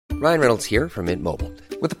Ryan Reynolds here from Mint Mobile.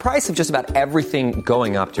 With the price of just about everything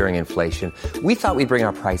going up during inflation, we thought we'd bring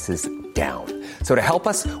our prices down. So to help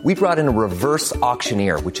us, we brought in a reverse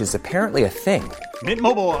auctioneer, which is apparently a thing. Mint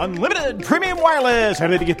Mobile Unlimited Premium Wireless. How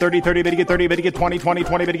to get 30, 30, bit to get 30, bit to get 20, 20,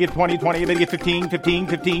 20, bit to get 20, 20, bit to get 15, 15,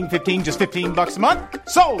 15, 15, just $15 a month?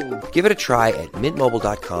 Sold! Give it a try at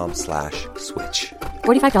mintmobile.com/switch.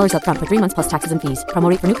 $45 up front for 3 months plus taxes and fees. Promo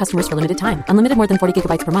rate for new customers for limited time. Unlimited more than 40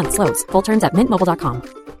 gigabytes per month. Slows full terms at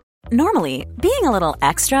mintmobile.com. Normally, being a little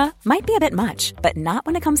extra might be a bit much, but not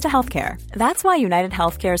when it comes to healthcare. That's why United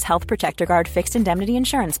Healthcare's Health Protector Guard fixed indemnity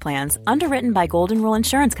insurance plans, underwritten by Golden Rule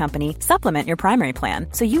Insurance Company, supplement your primary plan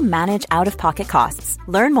so you manage out-of-pocket costs.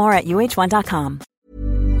 Learn more at uh1.com.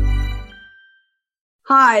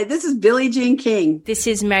 Hi, this is Billie Jean King. This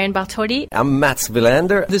is Marion Bartoli. I'm Mats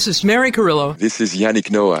Wilander. This is Mary Carrillo. This is Yannick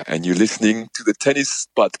Noah, and you're listening to the Tennis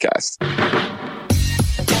Podcast.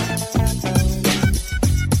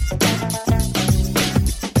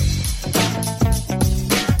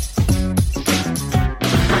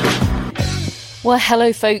 Well,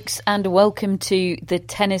 hello, folks, and welcome to the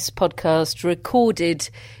Tennis Podcast, recorded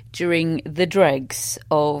during the dregs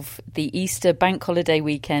of the Easter bank holiday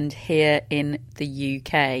weekend here in the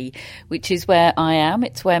UK, which is where I am.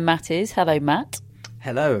 It's where Matt is. Hello, Matt.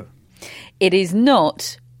 Hello. It is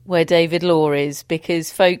not where David Law is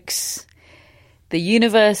because, folks, the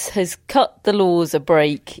universe has cut the laws a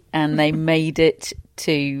break and they made it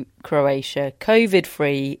to Croatia.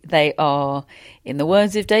 COVID-free, they are, in the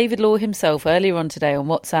words of David Law himself earlier on today on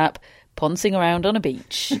WhatsApp, poncing around on a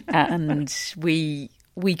beach. And we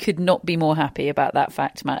could not be more happy about that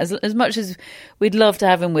fact, Matt. As much as we'd love to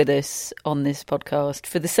have him with us on this podcast,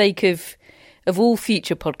 for the sake of all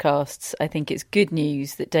future podcasts, I think it's good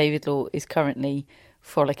news that David Law is currently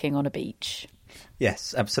frolicking on a beach.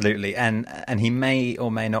 Yes, absolutely. And he may or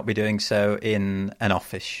may not be doing so in an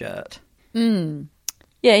office shirt.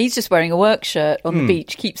 Yeah, he's just wearing a work shirt on the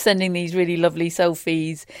beach, keeps sending these really lovely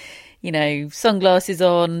selfies, you know, sunglasses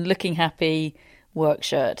on, looking happy, work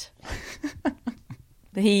shirt.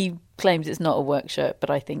 He claims it's not a work shirt,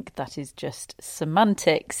 but I think that is just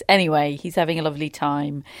semantics. Anyway, he's having a lovely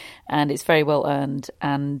time and it's very well earned.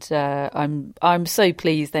 And I'm so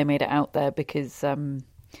pleased they made it out there because,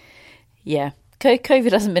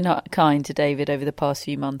 COVID hasn't been kind to David over the past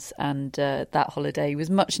few months, and that holiday was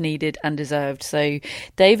much needed and deserved. So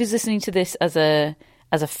Dave is listening to this as a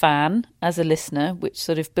fan, as a listener, which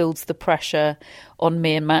sort of builds the pressure on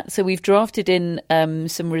me and Matt. So we've drafted in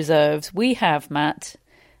some reserves. We have, Matt,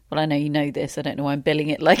 well, I know you know this. I don't know why I'm billing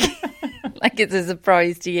it like like it's a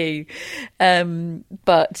surprise to you.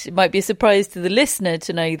 But it might be a surprise to the listener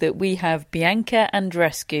to know that we have Bianca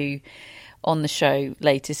Andreescu on the show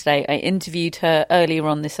later today. I interviewed her earlier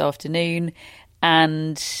on this afternoon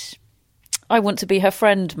and I want to be her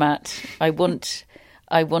friend, Matt. I want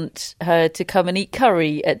her to come and eat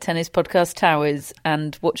curry at Tennis Podcast Towers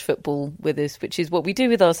and watch football with us, which is what we do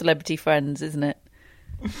with our celebrity friends, isn't it?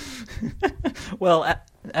 Well, and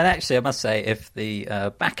actually, I must say, if the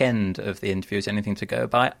back end of the interview is anything to go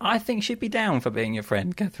by, I think she'd be down for being your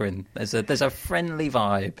friend, Catherine. There's a friendly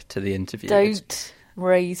vibe to the interview. Don't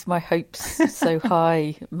raise my hopes so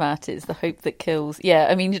high, Matt. It's the hope that kills. Yeah,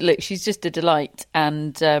 I mean, look, she's just a delight,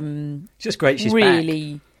 and just great. She's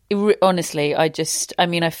really, honestly, I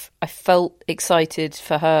felt excited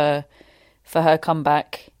for her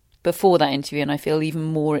comeback before that interview, and I feel even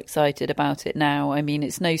more excited about it now. I mean,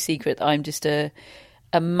 it's no secret that I'm just a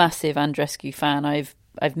massive Andreescu fan. I've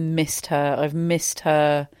missed her. I've missed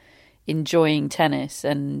her enjoying tennis,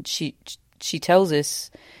 and she tells us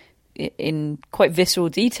in quite visceral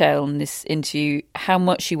detail in this interview how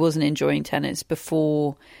much she wasn't enjoying tennis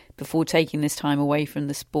before taking this time away from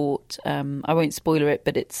the sport. I won't spoiler it,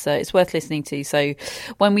 but it's worth listening to. So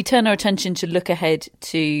when we turn our attention to look ahead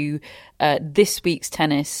to this week's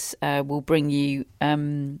tennis, we'll bring you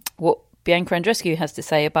what Bianca Andreescu has to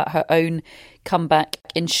say about her own comeback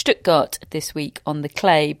in Stuttgart this week on the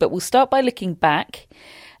clay. But we'll start by looking back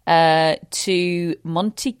to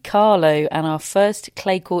Monte Carlo and our first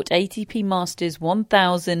clay court ATP Masters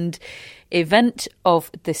 1000 event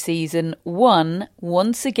of the season, won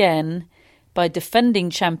once again by defending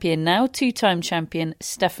champion, now two-time champion,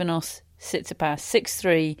 Stefanos Tsitsipas.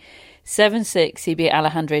 6-3, 7-6. He beat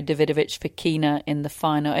Alejandro Davidovich Fokina in the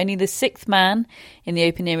final. Only the sixth man in the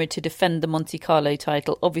Open era to defend the Monte Carlo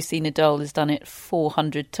title. Obviously, Nadal has done it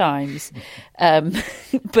 400 times.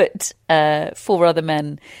 But four other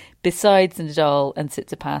men besides Nadal and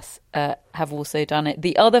Tsitsipas have also done it.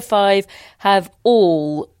 The other five have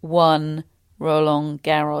all won Roland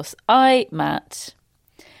Garros. I, Matt,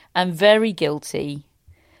 am very guilty.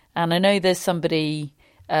 And I know there's somebody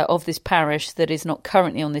of this parish that is not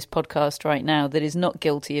currently on this podcast right now, that is not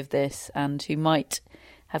guilty of this, and who might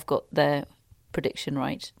have got their prediction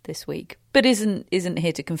right this week, but isn't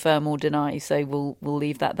here to confirm or deny. So we'll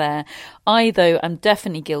leave that there. I, though, am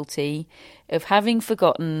definitely guilty of having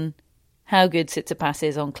forgotten how good Tsitsipas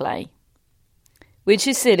is on clay, which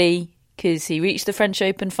is silly because he reached the French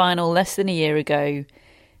Open final less than a year ago.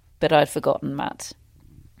 But I'd forgotten, Matt.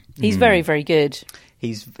 He's very, very good.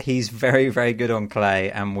 He's very, very good on clay,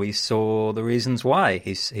 and we saw the reasons why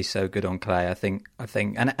he's so good on clay. I think,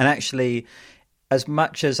 and actually, as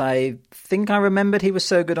much as I think I remembered he was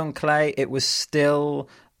so good on clay, it was still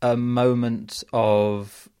a moment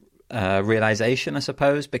of realization, I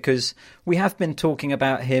suppose, because we have been talking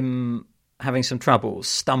about him having some trouble,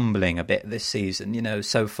 stumbling a bit this season.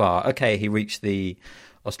 So far, okay, he reached the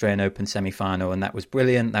Australian Open semi-final, and that was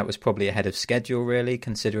brilliant. That was probably ahead of schedule, really,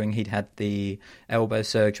 considering he'd had the elbow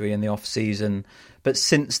surgery in the off-season. But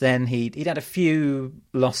since then, he'd had a few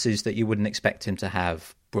losses that you wouldn't expect him to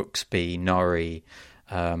have. Brooksby, Norrie,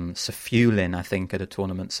 Safulin, I think, at a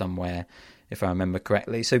tournament somewhere, if I remember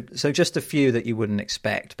correctly. So just a few that you wouldn't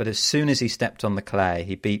expect. But as soon as he stepped on the clay,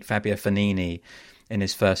 he beat Fabio Fognini in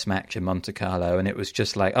his first match in Monte Carlo, and it was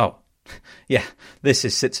just like, oh, yeah, this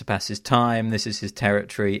is Tsitsipas's time, this is his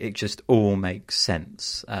territory, it just all makes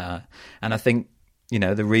sense. And I think,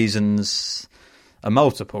 the reasons are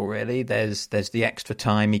multiple, really. There's the extra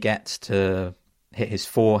time he gets to hit his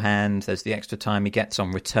forehand, there's the extra time he gets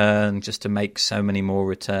on return just to make so many more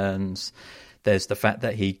returns. There's the fact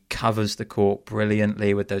that he covers the court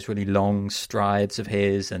brilliantly with those really long strides of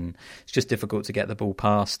his, and it's just difficult to get the ball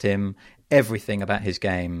past him. Everything about his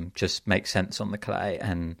game just makes sense on the clay,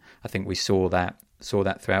 and I think we saw that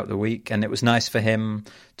throughout the week. And it was nice for him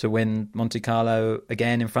to win Monte Carlo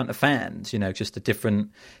again in front of fans. Just a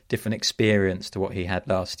different experience to what he had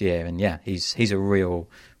last year. And yeah, he's a real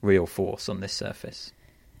force on this surface.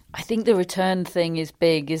 I think the return thing is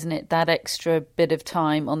big, isn't it? That extra bit of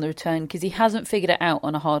time on the return, because he hasn't figured it out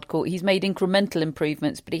on a hard court. He's made incremental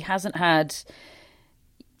improvements, but he hasn't had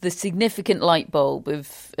the significant light bulb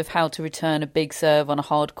of how to return a big serve on a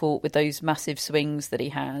hard court with those massive swings that he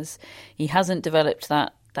has. He hasn't developed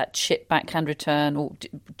that chip backhand return, or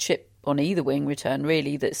chip on either wing return,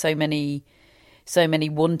 really, that so many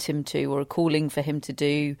want him to or are calling for him to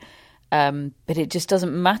do. But it just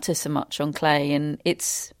doesn't matter so much on clay, and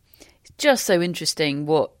it's just so interesting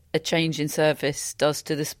what a change in surface does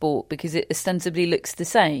to the sport, because it ostensibly looks the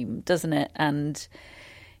same, doesn't it? And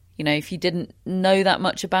if you didn't know that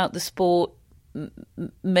much about the sport,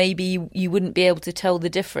 maybe you wouldn't be able to tell the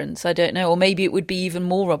difference. I don't know. Or maybe it would be even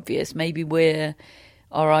more obvious. Maybe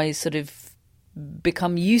our eyes sort of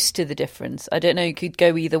become used to the difference. I don't know. It could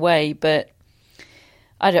go either way. But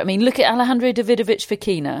look at Alejandro Davidovich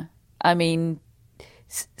Fokina.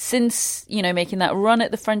 Since, making that run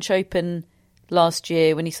at the French Open last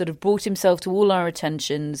year, when he sort of brought himself to all our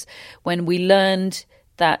attentions, when we learned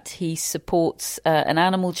that he supports an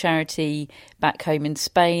animal charity back home in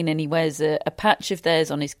Spain, and he wears a patch of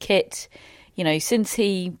theirs on his kit. Since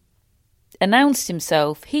he announced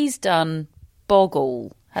himself, he's done bog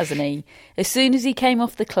all, hasn't he? As soon as he came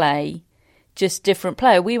off the clay, just different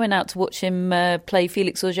player. We went out to watch him play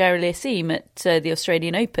Felix Auger-Aliassime at the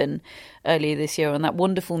Australian Open earlier this year on that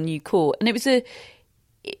wonderful new court, and it was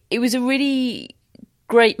a really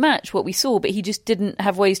great match what we saw, but he just didn't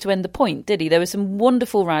have ways to end the point, did he? There were some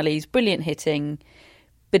wonderful rallies, brilliant hitting,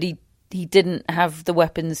 but he didn't have the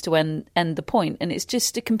weapons to end the point, and it's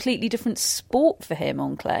just a completely different sport for him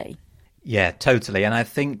on clay. Yeah, totally. And I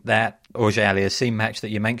think that Auger-Aliassime match that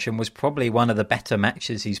you mentioned was probably one of the better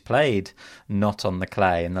matches he's played not on the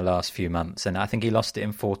clay in the last few months, and I think he lost it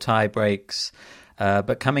in 4 tie breaks.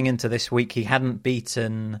 But coming into this week, he hadn't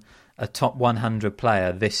beaten a top 100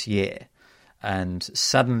 player this year. And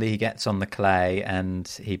suddenly he gets on the clay and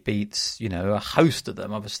he beats, a host of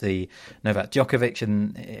them. Obviously, Novak Djokovic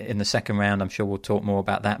in the second round. I'm sure we'll talk more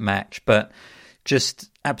about that match. But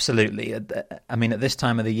just absolutely, at this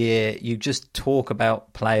time of the year, you just talk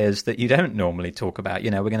about players that you don't normally talk about.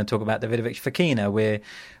 We're going to talk about Davidovich Fokina.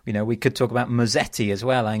 We could talk about Musetti as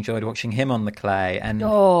well. I enjoyed watching him on the clay. And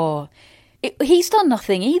he's done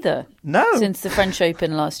nothing either. No, since the French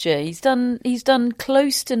Open last year, he's done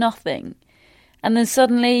close to nothing. And then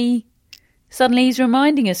suddenly he's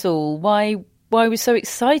reminding us all why we're so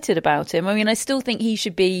excited about him. I still think he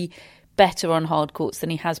should be better on hard courts than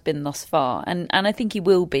he has been thus far, and I think he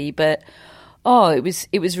will be. But it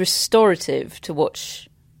was restorative to watch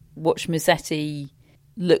Musetti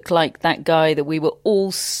look like that guy that we were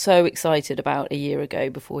all so excited about a year ago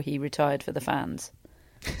before he retired for the fans.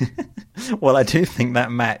 Well, I do think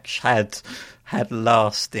that match had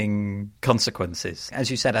lasting consequences.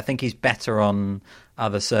 As you said, I think he's better on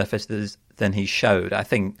other surfaces than he showed. I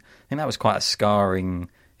think that was quite a scarring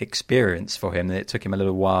experience for him, that it took him a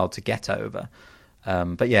little while to get over.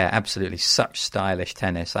 But yeah, absolutely, such stylish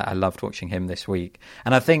tennis. I loved watching him this week.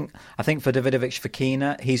 And I think for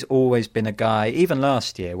Davidovich-Fokina, he's always been a guy, even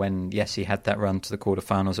last year when, yes, he had that run to the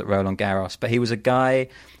quarterfinals at Roland Garros, but he was a guy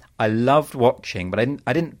I loved watching, but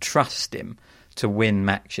I didn't trust him to win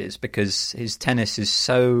matches because his tennis is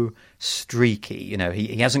so streaky. You know,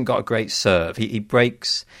 he hasn't got a great serve. He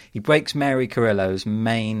breaks Mary Carrillo's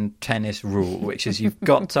main tennis rule, which is you've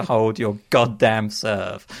got to hold your goddamn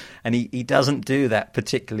serve. And he doesn't do that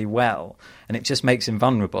particularly well. And it just makes him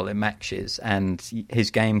vulnerable in matches. And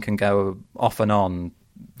his game can go off and on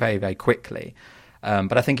very, very quickly.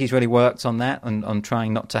 But I think he's really worked on that and on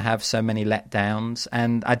trying not to have so many letdowns.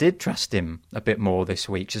 And I did trust him a bit more this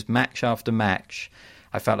week. Just match after match,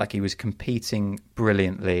 I felt like he was competing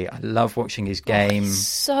brilliantly. I love watching his game.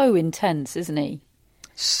 So intense, isn't he?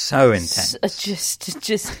 So intense.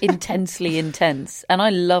 Just intensely intense. And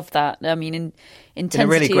I love that. I mean, intensity in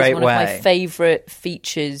a really great is one way. of my favourite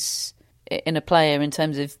features in a player in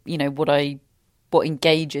terms of, you know, what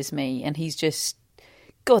engages me. And he's just,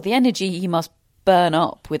 God, the energy he must burn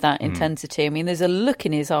up with that intensity. I mean, there's a look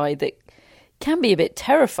in his eye that can be a bit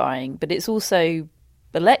terrifying, but it's also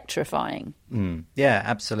electrifying. Yeah,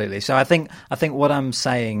 absolutely. So I think what I'm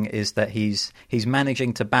saying is that he's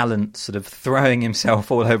managing to balance sort of throwing himself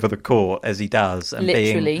all over the court as he does, and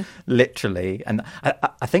being literally. And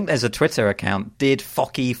I think there's a Twitter account, Did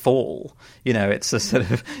Focky Fall? You know, it's a sort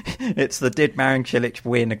of it's the Did Marin Cilic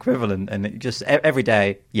win equivalent, and it just every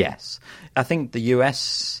day. Yes, I think the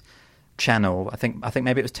US channel, I think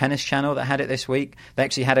maybe it was Tennis Channel that had it this week. They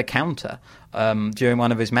actually had a counter during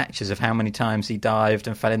one of his matches of how many times he dived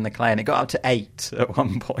and fell in the clay, and it got up to 8 at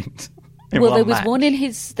one point. Well, there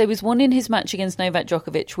was one in his match against Novak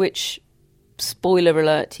Djokovic, which, spoiler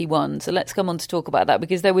alert, he won. So let's come on to talk about that,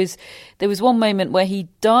 because there was one moment where he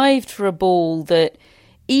dived for a ball that,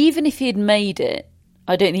 even if he had made it,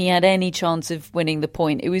 I don't think he had any chance of winning the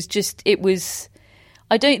point. It was.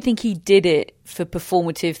 I don't think he did it for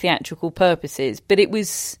performative theatrical purposes, but it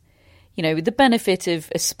was, you know, with the benefit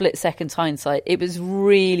of a split second hindsight, it was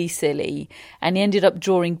really silly. And he ended up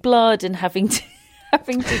drawing blood and having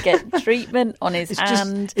to get treatment on his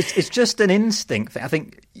hand. It's just an instinct thing. I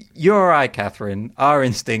think you're right, Catherine. Our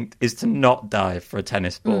instinct is to not dive for a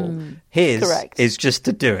tennis ball. His is just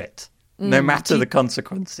to do it. No matter the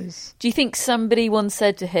consequences. Do you think somebody once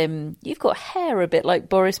said to him, "You've got hair a bit like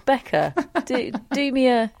Boris Becker. Do me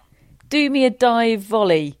a dive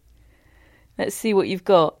volley. Let's see what you've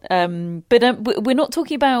got." But we're not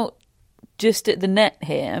talking about just at the net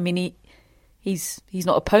here. I mean, he's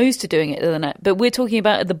not opposed to doing it at the net, but we're talking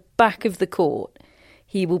about at the back of the court.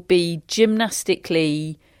 He will be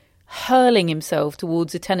gymnastically hurling himself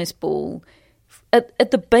towards a tennis ball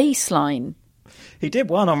at the baseline. He did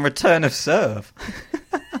one on return of serve.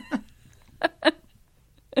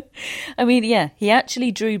 I mean, yeah, he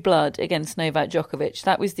actually drew blood against Novak Djokovic.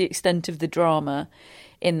 That was the extent of the drama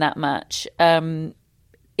in that match.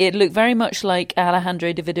 It looked very much like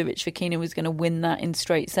Alejandro Davidovich-Fokina was going to win that in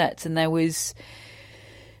straight sets, and there was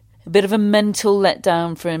a bit of a mental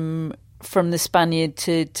letdown from the Spaniard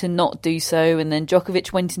to not do so. And then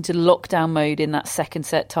Djokovic went into lockdown mode in that second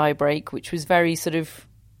set tiebreak, which was very sort of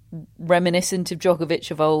reminiscent of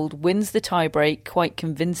Djokovic of old, wins the tiebreak quite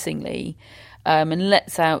convincingly, and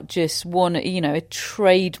lets out just one, a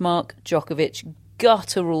trademark Djokovic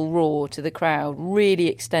guttural roar to the crowd, really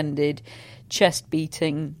extended, chest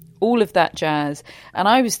beating, all of that jazz. And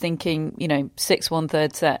I was thinking, 6-1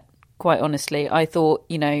 third set, quite honestly. I thought,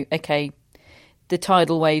 okay, the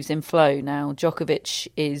tidal wave's in flow now. Djokovic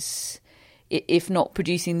is, if not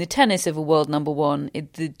producing the tennis of a world number one,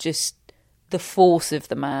 the force of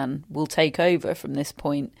the man will take over from this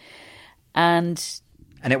point. And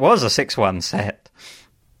it was a 6-1 set.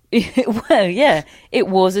 Well, yeah, it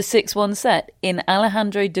was a 6-1 set in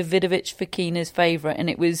Alejandro Davidovich-Fokina's favour, and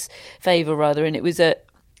it was a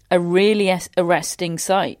really arresting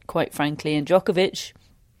sight, quite frankly. And Djokovic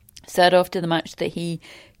said after the match that he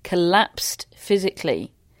collapsed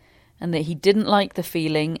physically and that he didn't like the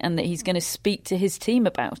feeling and that he's going to speak to his team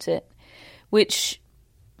about it, which...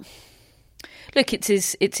 Look, it's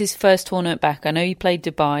his first tournament back. I know he played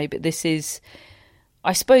Dubai, but this is,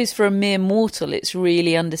 I suppose, for a mere mortal, it's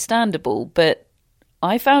really understandable. But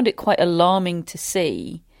I found it quite alarming to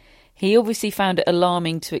see. He obviously found it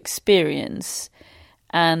alarming to experience.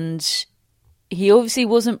 And he obviously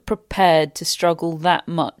wasn't prepared to struggle that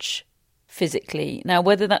much physically. Now,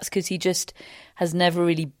 whether that's because he just has never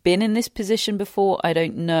really been in this position before, I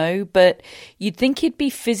don't know. But you'd think he'd be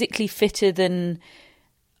physically fitter than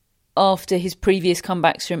after his previous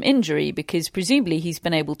comebacks from injury, because presumably he's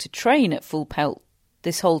been able to train at full pelt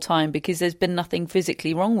this whole time because there's been nothing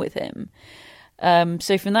physically wrong with him.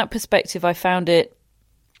 So from that perspective, I found it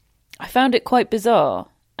quite bizarre,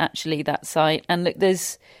 actually, that sight. And look,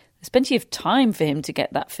 there's plenty of time for him to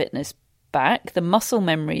get that fitness back. The muscle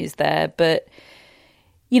memory is there, but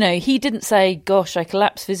he didn't say, gosh, I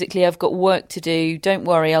collapsed physically, I've got work to do, don't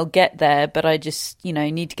worry, I'll get there, but I just,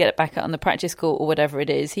 need to get it back out on the practice court or whatever it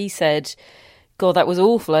is. He said, God, that was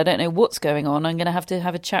awful, I don't know what's going on, I'm going to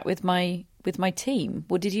have a chat with my team.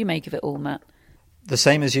 What did you make of it all, Matt? The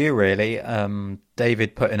same as you, really.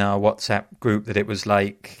 David put in our WhatsApp group that it was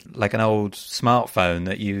like an old smartphone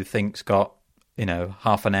that you think's got,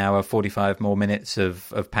 half an hour, 45 more minutes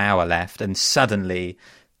of power left, and suddenly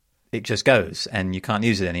it just goes and you can't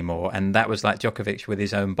use it anymore. And that was like Djokovic with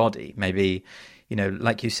his own body. Maybe,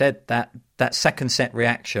 like you said, that second set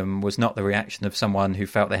reaction was not the reaction of someone who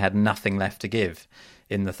felt they had nothing left to give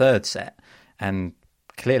in the third set. And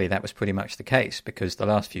clearly that was pretty much the case, because the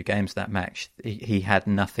last few games of that match, he had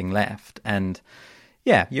nothing left. And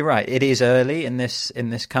yeah, you're right. It is early in this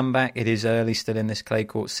comeback. It is early still in this clay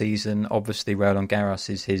court season. Obviously, Roland Garros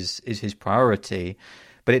is his priority.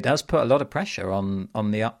 But it does put a lot of pressure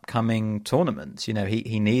on the upcoming tournaments.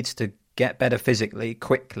 He needs to get better physically,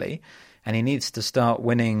 quickly, and he needs to start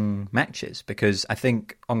winning matches, because I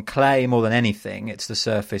think on clay, more than anything, it's the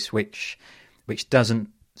surface which doesn't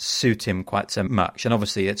suit him quite so much. And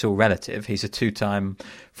obviously, it's all relative. He's a 2-time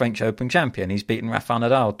French Open champion. He's beaten Rafael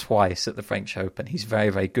Nadal twice at the French Open. He's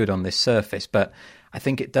very, very good on this surface. But I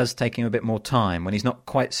think it does take him a bit more time. When he's not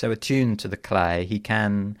quite so attuned to the clay, he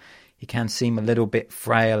can seem a little bit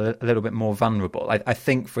frail, a little bit more vulnerable. I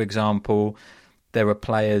think, for example, there are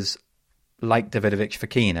players like Davidovich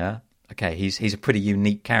Fokina. Okay, he's a pretty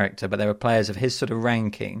unique character, but there are players of his sort of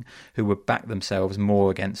ranking who would back themselves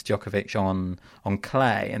more against Djokovic on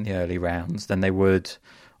clay in the early rounds than they would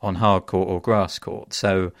on hard court or grass court.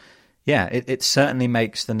 So, yeah, it certainly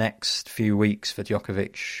makes the next few weeks for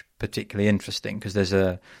Djokovic particularly interesting, because there's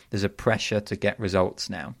a pressure to get results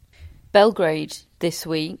now. Belgrade this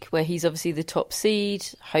week, where he's obviously the top seed,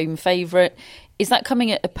 home favourite. Is that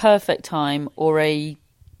coming at a perfect time or a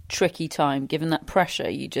tricky time, given that pressure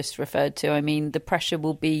you just referred to? I mean, the pressure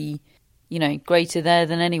will be, greater there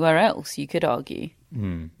than anywhere else, you could argue.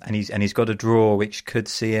 And he's got a draw which could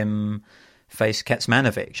see him face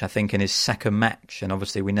Kecmanovic, I think, in his second match. And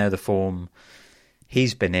obviously we know the form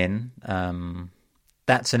he's been in.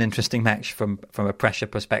 That's an interesting match from a pressure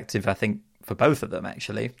perspective, I think, for both of them,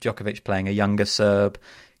 actually. Djokovic playing a younger Serb,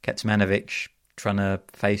 Kecmanovic trying to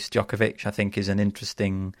face Djokovic, I think, is an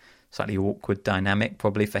interesting, slightly awkward dynamic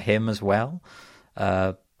probably for him as well.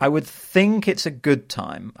 I would think it's a good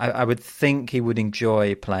time. I would think he would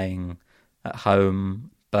enjoy playing at home,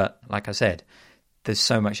 but like I said, there's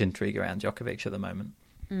so much intrigue around Djokovic at the moment.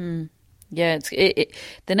 Yeah,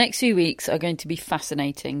 the next few weeks are going to be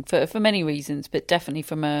fascinating for many reasons, but definitely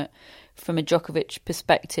from a Djokovic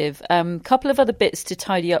perspective. Couple of other bits to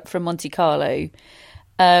tidy up from Monte Carlo.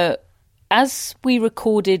 As we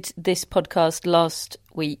recorded this podcast last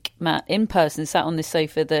week, Matt, in person, sat on this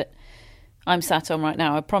sofa that I'm sat on right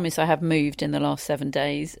now. I promise I have moved in the last 7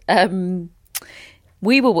 days.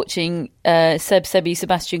 We were watching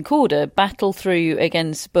Sebastian Korda battle through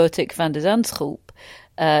against Botic van der Zandschulp,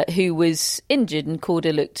 who was injured, and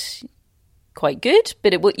Korda looked quite good,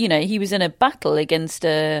 but he was in a battle against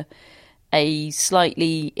a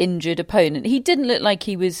slightly injured opponent. He didn't look like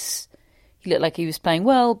he was playing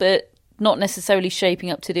well, but not necessarily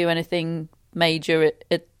shaping up to do anything major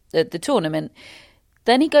at the tournament.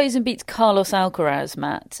 Then he goes and beats Carlos Alcaraz,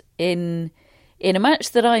 Matt, in a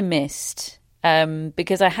match that I missed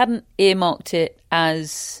because I hadn't earmarked it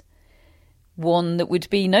as one that would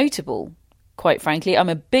be notable. Quite frankly, I'm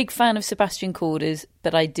a big fan of Sebastian Korda's,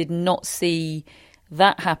 but I did not see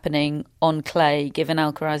that happening on clay, given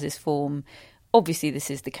Alcaraz's form. Obviously,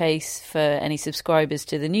 this is the case for any subscribers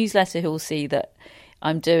to the newsletter who will see that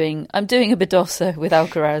I'm doing a Badosa with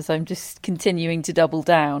Alcaraz. I'm just continuing to double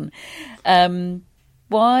down.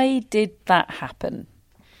 Why did that happen?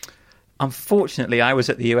 Unfortunately, I was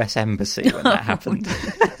at the US Embassy when that happened.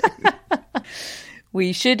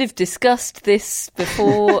 We should have discussed this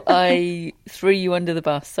before I threw you under the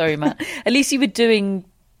bus. Sorry, Matt. At least you were doing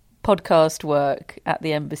podcast work at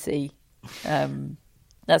the embassy.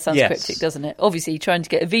 That sounds cryptic, doesn't it? Obviously, trying to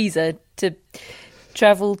get a visa to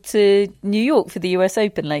travel to New York for the US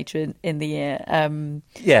Open later in the year. To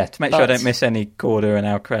make sure I don't miss any Korda and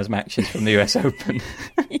Alcaraz matches from the US Open.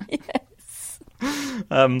 Yes.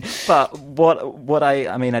 But what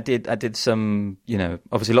I did some,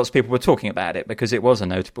 obviously lots of people were talking about it because it was a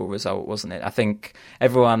notable result, wasn't it? I think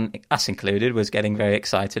everyone, us included, was getting very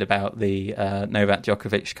excited about the Novak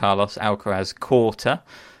Djokovic Carlos Alcaraz quarter,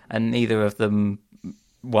 and neither of them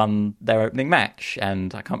won their opening match.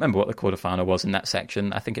 And I can't remember what the quarterfinal was in that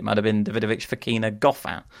section. I think it might have been Davidovich Fokina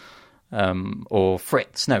Goffin. Or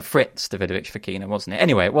Fritz Davidovich Fokina, wasn't it?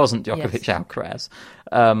 Anyway, it wasn't Djokovic Alcaraz.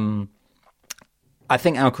 I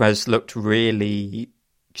think Alcaraz looked really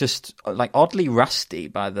just like oddly rusty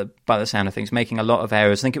by the sound of things, making a lot of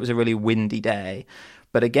errors. I think it was a really windy day.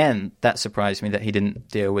 But again, that surprised me that he didn't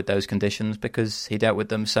deal with those conditions because he dealt with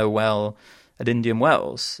them so well at Indian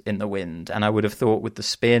Wells in the wind. And I would have thought with the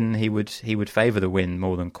spin he would favour the wind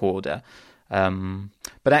more than Korda.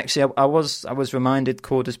 But actually, I was reminded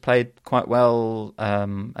Korda's played quite well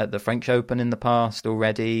at the French Open in the past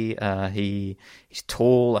already. He's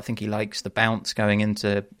tall. I think he likes the bounce going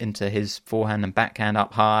into his forehand and backhand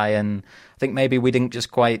up high. And I think maybe we didn't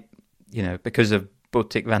just quite, because of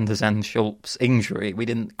Botic van der Zandschulp's injury, we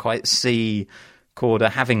didn't quite see Korda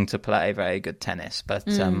having to play very good tennis. But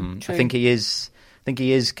I think he is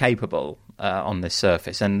capable on this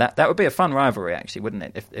surface, and that would be a fun rivalry, actually, wouldn't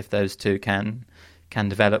it? If those two can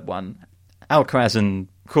develop one, Alcaraz and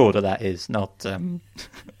Korda, that is, not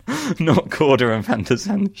Korda and Van der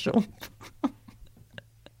Zandschulp.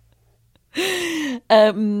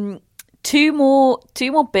 Two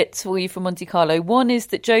more bits for you from Monte Carlo. One is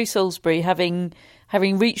that Joe Salisbury, having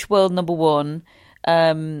reached world number one,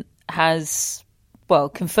 has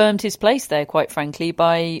confirmed his place there, quite frankly,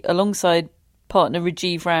 by alongside partner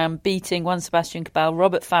Rajiv Ram beating Juan Sebastian Cabal,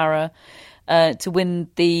 Robert Farah, to win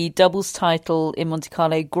the doubles title in Monte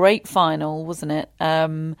Carlo. Great final, wasn't it?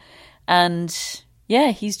 And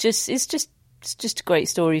yeah, it's just a great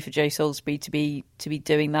story for Joe Salisbury to be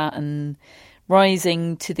doing that and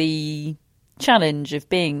rising to the challenge of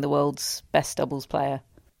being the world's best doubles player.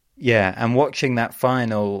 Yeah, and watching that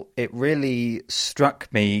final, it really struck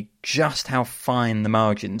me just how fine the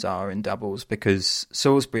margins are in doubles, because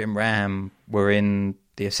Salisbury and Ram were in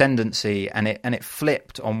the ascendancy, and it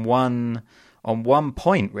flipped on one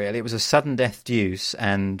point, really. It was a sudden death deuce,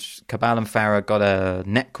 and Cabal and Farah got a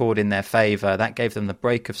net cord in their favour. That gave them the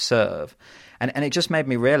break of serve. And it just made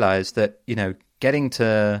me realise that, getting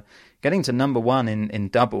to number one in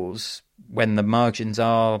doubles when the margins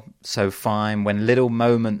are so fine, when little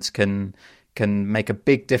moments can make a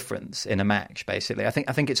big difference in a match, basically. I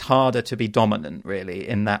think it's harder to be dominant, really,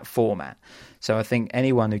 in that format. So I think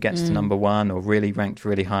anyone who gets to number one or really ranked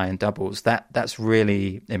really high in doubles, that's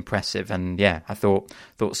really impressive. And yeah, I thought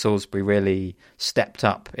Salisbury really stepped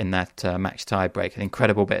up in that match tie break. An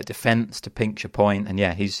incredible bit of defence to pinch a point. And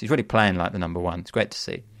yeah, he's really playing like the number one. It's great to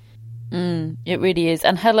see. It really is.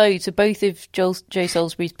 And hello to both of Joe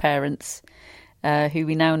Salisbury's parents, who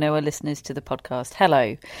we now know are listeners to the podcast.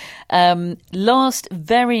 Hello. Last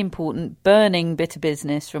very important burning bit of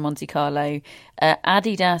business from Monte Carlo,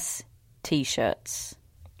 Adidas T-shirts.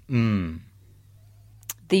 The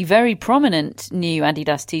very prominent new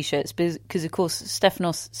Adidas T-shirts, because of course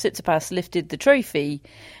Stefanos Tsitsipas lifted the trophy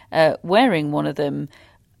wearing one of them.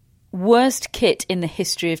 Worst kit in the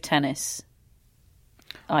history of tennis,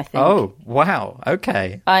 I think. Oh, wow.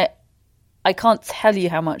 Okay. I can't tell you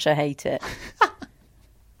how much I hate it.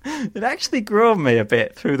 It actually grew on me a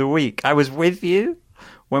bit through the week. I was with you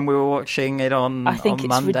when we were watching it on Monday before. I think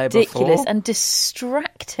it's ridiculous and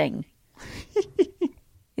distracting.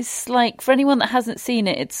 It's like, for anyone that hasn't seen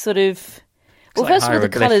it, it's sort of... Well, first of all, the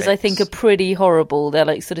colours, I think, are pretty horrible. They're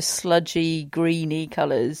like sort of sludgy, greeny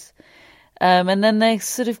colours. And then they're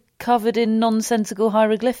sort of covered in nonsensical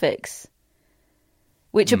hieroglyphics,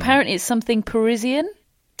 which apparently is something Parisian.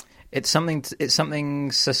 It's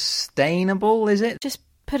something sustainable, is it? Just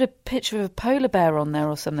put a picture of a polar bear on there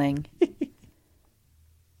or something.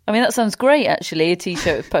 I mean, that sounds great, actually, a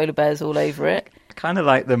T-shirt with polar bears all over it. I kind of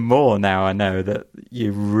like them more now I know that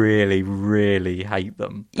you really, really hate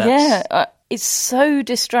them. Yeah, it's so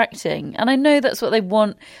distracting. And I know that's what they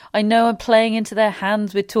want. I know I'm playing into their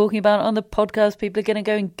hands. We're talking about it on the podcast. People are going to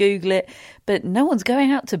go and Google it. But no one's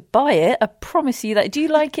going out to buy it. I promise you that. Do you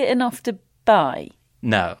like it enough to buy?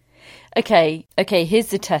 No. Okay, here's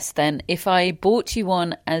the test then. If I bought you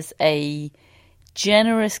one as a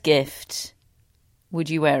generous gift, would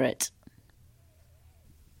you wear it?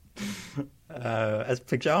 As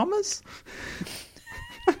pyjamas?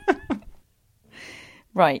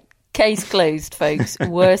 Right. Case closed, folks.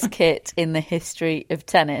 Worst kit in the history of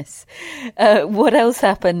tennis. What else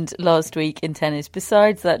happened last week in tennis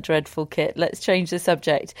besides that dreadful kit? Let's change the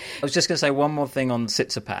subject. I was just going to say one more thing on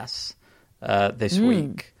Tsitsipas this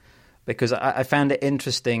week, because I found it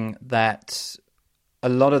interesting that a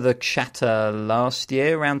lot of the chatter last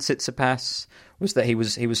year around Tsitsipas was that he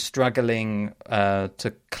was struggling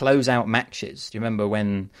to close out matches. Do you remember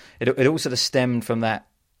when it all sort of stemmed from that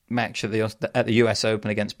match at the US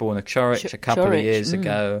Open against Borna Coric a couple of years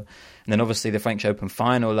ago, and then obviously the French Open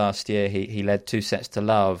final last year he led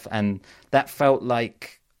 2-0, and that felt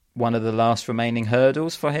like one of the last remaining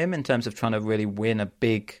hurdles for him in terms of trying to really win a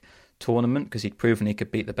big tournament, because he'd proven he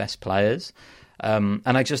could beat the best players. And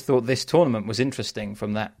I just thought this tournament was interesting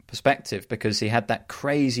from that perspective, because he had that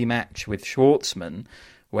crazy match with Schwartzman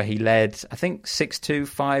where he led, I think, 6-2,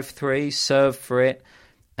 5-3, served for it,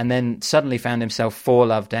 and then suddenly found himself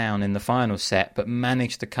 4-love down in the final set, but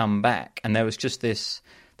managed to come back. And there was just this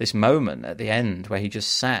moment at the end where he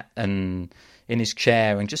just sat and in his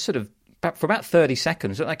chair and just sort of, for about 30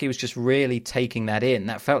 seconds, looked like he was just really taking that in.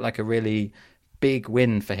 That felt like a really big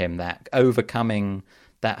win for him, that overcoming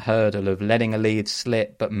that hurdle of letting a lead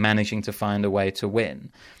slip but managing to find a way to win.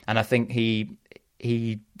 And I think he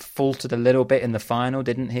faltered a little bit in the final,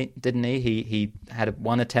 didn't he? He had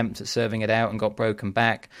one attempt at serving it out and got broken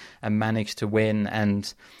back and managed to win.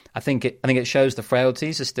 And I think it shows the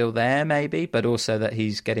frailties are still there, maybe, but also that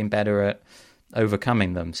he's getting better at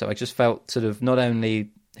overcoming them. So I just felt sort of not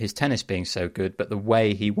only his tennis being so good, but the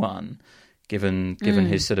way he won, given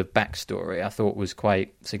his sort of backstory, I thought was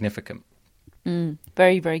quite significant.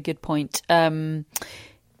 Very, very good point.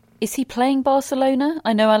 Is he playing Barcelona?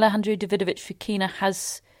 I know Alejandro Davidovich Fokina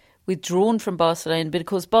has withdrawn from Barcelona, but of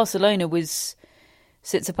course Barcelona was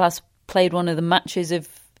Tsitsipas played one of the matches of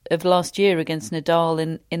last year against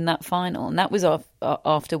Nadal in that final, and that was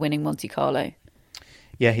after winning Monte Carlo.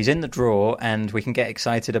 Yeah, he's in the draw, and we can get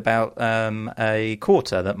excited about a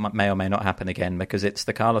quarter that may or may not happen again, because it's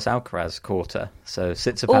the Carlos Alcaraz quarter. So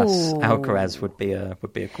Tsitsipas Alcaraz would be a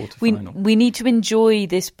quarter final. We need to enjoy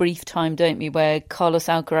this brief time, don't we, where Carlos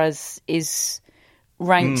Alcaraz is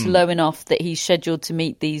ranked low enough that he's scheduled to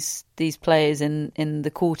meet these players in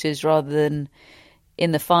the quarters rather than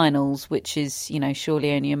in the finals, which is,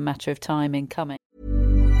 surely only a matter of time in coming.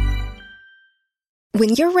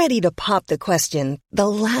 When you're ready to pop the question, the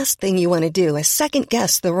last thing you want to do is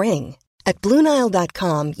second-guess the ring. At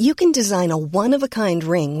BlueNile.com, you can design a one-of-a-kind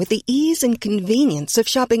ring with the ease and convenience of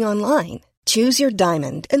shopping online. Choose your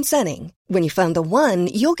diamond and setting. When you find the one,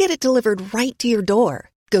 you'll get it delivered right to your door.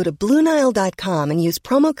 Go to BlueNile.com and use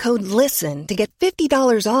promo code LISTEN to get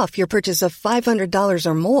 $50 off your purchase of $500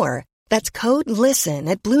 or more. That's code LISTEN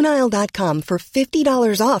at BlueNile.com for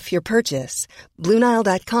 $50 off your purchase.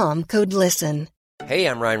 BlueNile.com, code LISTEN. Hey,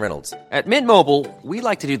 I'm Ryan Reynolds. At Mint Mobile, we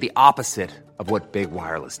like to do the opposite of what Big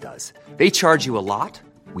Wireless does. They charge you a lot,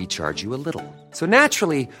 we charge you a little. So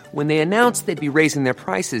naturally, when they announced they'd be raising their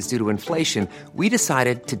prices due to inflation, we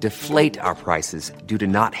decided to deflate our prices due to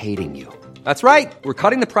not hating you. That's right. We're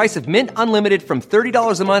cutting the price of Mint Unlimited from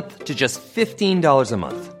 $30 a month to just $15 a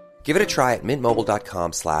month. Give it a try at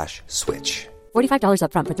mintmobile.com/switch. $45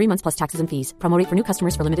 up front for 3 months plus taxes and fees. Promo rate for new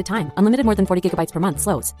customers for limited time. Unlimited more than 40 gigabytes per month.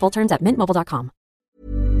 Slows full terms at mintmobile.com.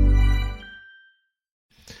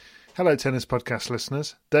 Hello, Tennis Podcast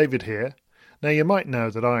listeners. David here. Now, you might know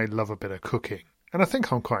that I love a bit of cooking, and I think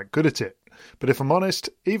I'm quite good at it. But if I'm honest,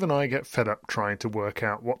 even I get fed up trying to work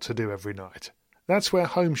out what to do every night. That's where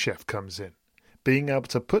Home Chef comes in. Being able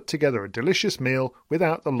to put together a delicious meal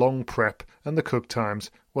without the long prep and the cook times,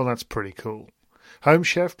 well, that's pretty cool. Home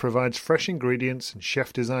Chef provides fresh ingredients and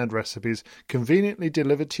chef-designed recipes conveniently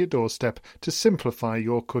delivered to your doorstep to simplify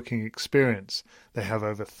your cooking experience. They have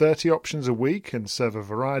over 30 options a week and serve a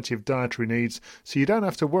variety of dietary needs, so you don't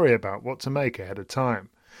have to worry about what to make ahead of time.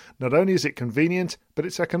 Not only is it convenient, but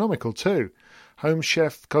it's economical too. Home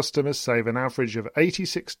Chef customers save an average of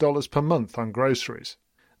 $86 per month on groceries.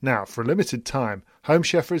 Now, for a limited time, Home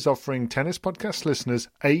Chef is offering Tennis Podcast listeners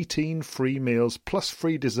 18 free meals plus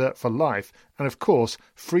free dessert for life and, of course,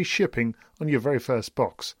 free shipping on your very first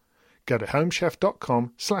box. Go to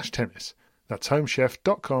homechef.com/tennis. That's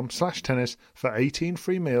homechef.com/tennis for 18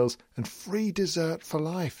 free meals and free dessert for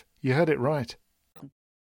life. You heard it right.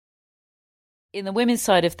 In the women's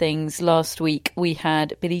side of things, last week we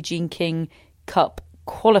had Billie Jean King Cup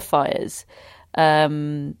qualifiers.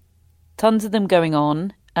 Tons of them going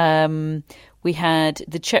on. We had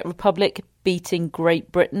the Czech Republic beating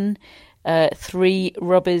Great Britain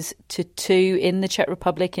 3-2 in the Czech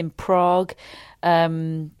Republic in Prague.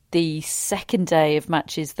 The second day of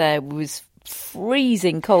matches there was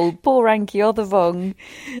freezing cold. Poor Anki Othevong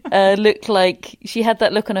looked like she had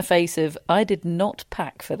that look on her face of, I did not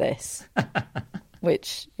pack for this.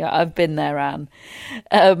 Which, yeah, I've been there, Anne.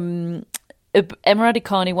 Emma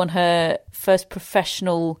Raducanu won her first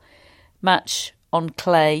professional match on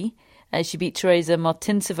clay. She beat Teresa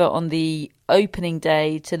Martincova on the opening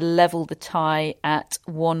day to level the tie at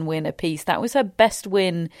 1 win apiece. That was her best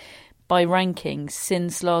win by ranking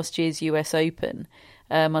since last year's US Open.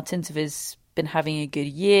 Martincova's been having a good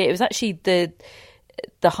year. It was actually the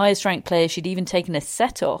highest ranked player. She'd even taken a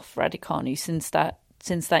set off Raducanu since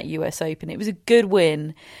that US Open. It was a good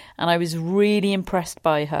win, and I was really impressed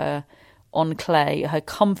by her on clay, her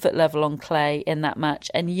comfort level on clay in that match.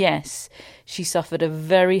 And yes, she suffered a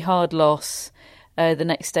very hard loss the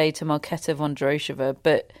next day to Marketa Vondrousova.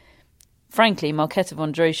 But frankly, Marketa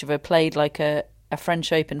Vondrousova played like a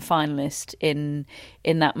French Open finalist in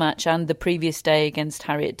that match, and the previous day against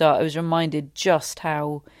Harriet Dart. I was reminded just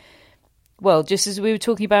how, well, just as we were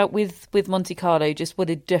talking about with Monte Carlo, just what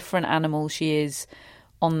a different animal she is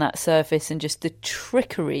on that surface, and just the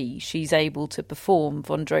trickery she's able to perform,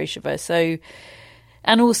 Vondrousova. So,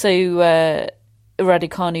 and also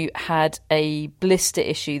Raducanu had a blister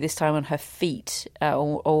issue, this time on her feet,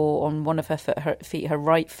 or on one of her feet, her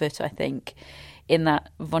right foot, I think, in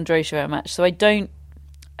that Vondrousova match. So I don't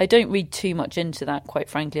read too much into that, quite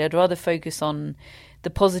frankly. I'd rather focus on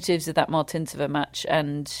the positives of that Martincova match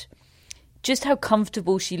and just how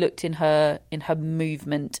comfortable she looked in her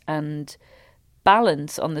movement and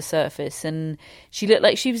balance on the surface, and she looked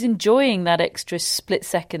like she was enjoying that extra split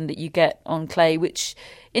second that you get on clay, which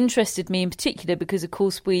interested me in particular because, of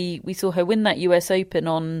course, we saw her win that US Open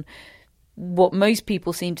on what most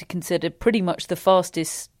people seem to consider pretty much the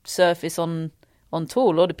fastest surface on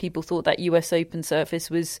tour. A lot of people thought that US Open surface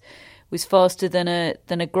was faster than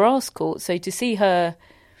a grass court. So to see her,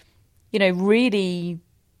 really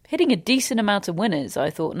hitting a decent amount of winners, I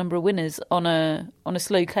thought, number of winners on a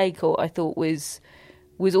slow clay court, I thought was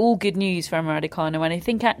all good news for Emma Raducanu. And I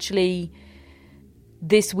think actually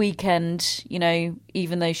this weekend,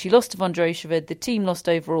 even though she lost to Vondrousova, the team lost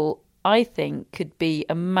overall, I think could be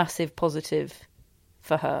a massive positive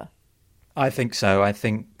for her. I think so. I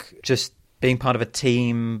think just being part of a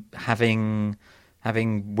team, having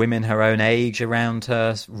women her own age around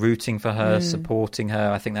her, rooting for her, supporting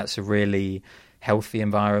her, I think that's a really healthy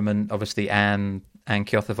environment. Obviously, Anki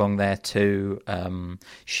Othevong there too.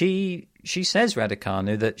 She says,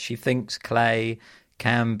 Raducanu, that she thinks clay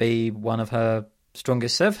can be one of her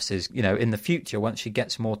strongest surfaces, in the future once she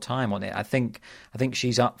gets more time on it. I think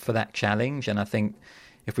she's up for that challenge, and I think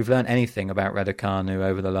if we've learned anything about Raducanu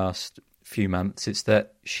over the last few months, it's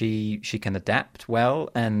that she can adapt well,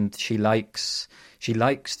 and she likes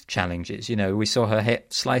challenges. We saw her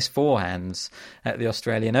hit slice forehands at the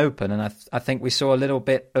Australian Open, and I think we saw a little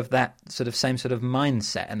bit of that same sort of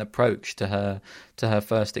mindset and approach to her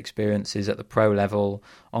first experiences at the pro level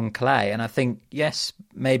on clay. And I think, yes,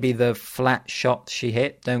 maybe the flat shots she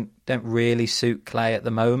hit don't really suit clay at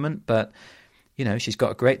the moment, but she's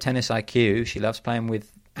got a great tennis IQ. She loves playing with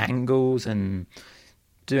angles and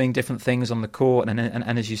doing different things on the court, and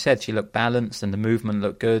as you said, she looked balanced and the movement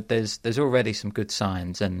looked good. There's already some good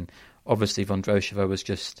signs, and obviously Vondrousova was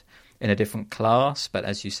just in a different class, but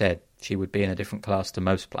as you said, she would be in a different class to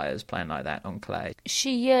most players playing like that on clay.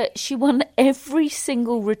 She won every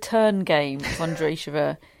single return game,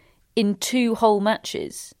 Vondrousova, in 2 whole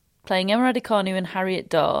matches, playing Emma Raducanu and Harriet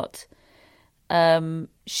Dart.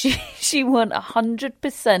 She won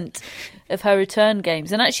 100% of her return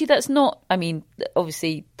games. And actually that's not,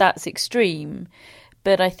 obviously that's extreme,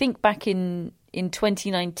 but I think back in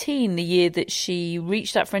 2019, the year that she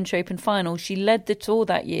reached that French Open final, she led the tour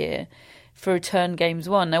that year for return games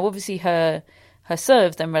won. Now obviously her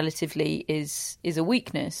serve then relatively is a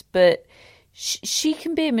weakness, but she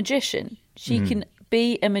can be a magician. She can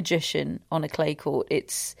be a magician on a clay court.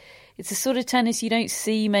 It's a sort of tennis you don't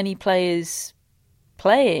see many players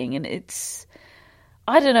playing, and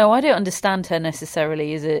I don't know, I don't understand her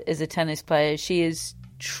necessarily as a tennis player. She has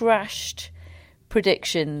trashed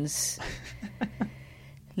predictions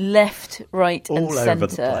left, right and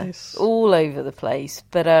centre, all over the place.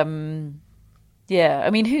 But I don't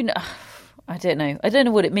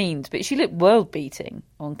know what it means, but she looked world beating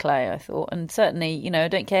on clay, I thought. And certainly, I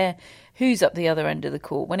don't care who's up the other end of the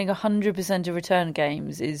court, winning 100% of return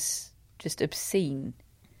games is just obscene.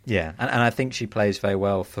 Yeah, and I think she plays very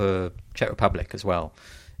well for Czech Republic as well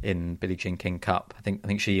in Billie Jean King Cup. I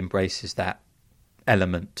think she embraces that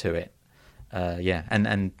element to it.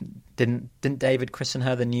 And didn't David christen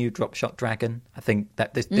her the new drop shot dragon? I think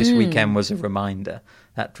that this weekend was a reminder.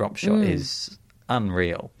 That drop shot is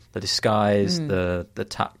unreal. disguise, the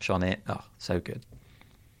touch on it. Oh, so good.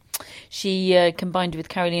 She combined with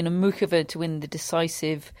Karolina Muchova to win the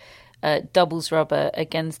decisive doubles rubber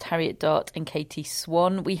against Harriet Dart and Katie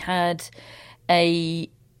Swan. We had a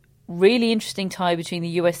really interesting tie between the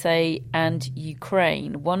USA and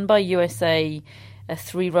Ukraine, won by USA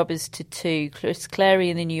 3-2. Chris Clary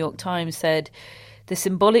in the New York Times said the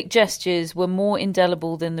symbolic gestures were more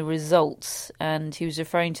indelible than the results, and he was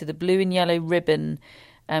referring to the blue and yellow ribbon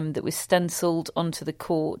that was stenciled onto the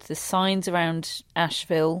court, the signs around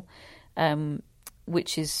Asheville,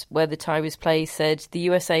 which is where the tie was played, said the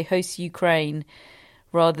USA hosts Ukraine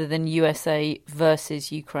rather than USA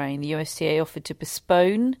versus Ukraine. The USTA offered to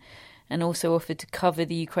postpone and also offered to cover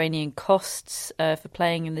the Ukrainian costs for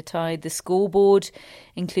playing in the tie. The scoreboard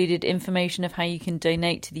included information of how you can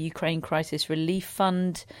donate to the Ukraine Crisis Relief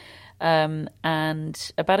Fund,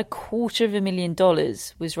 and about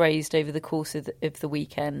 $250,000 was raised over the course of the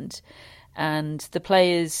weekend. And the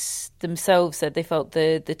players themselves said they felt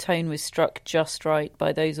the tone was struck just right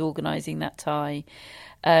by those organising that tie.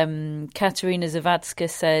 Katerina Zawadzka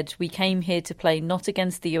said, "We came here to play not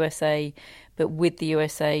against the USA, but with the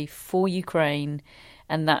USA for Ukraine,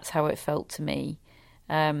 and that's how it felt to me."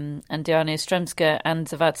 And Diana Yastremska and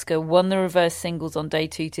Zawadzka won the reverse singles on day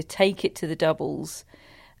 2 to take it to the doubles.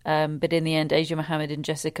 But in the end, Asia Mohammed and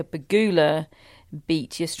Jessica Pegula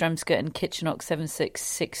beat Yastremska and Kitchenok 7-6,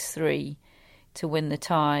 6-3 to win the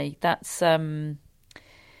tie. That's that's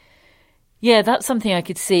something I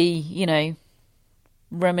could see,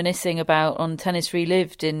 reminiscing about on Tennis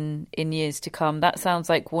Relived in years to come. That sounds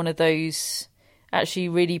like one of those actually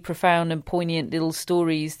really profound and poignant little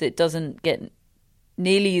stories that doesn't get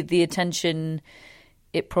nearly the attention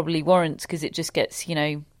it probably warrants, because it just gets,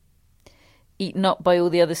 eaten up by all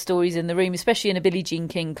the other stories in the room, especially in a Billie Jean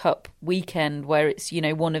King Cup weekend where it's,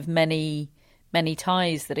 one of many, many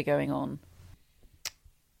ties that are going on.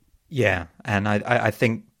 Yeah, and I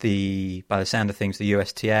think by the sound of things, the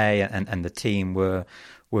USTA and the team were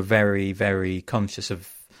very, very conscious of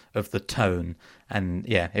the tone, and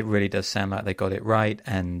yeah, it really does sound like they got it right.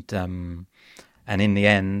 And in the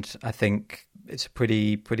end, I think it's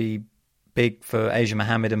pretty big for Asia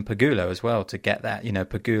Mohammed and Pegula as well to get that.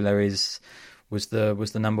 Pegula was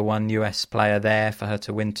the number one US player there. For her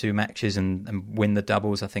to win 2 matches and win the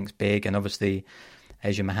doubles, I think is big. And obviously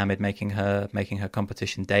Asia Mohammed making her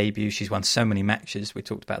competition debut. She's won so many matches. We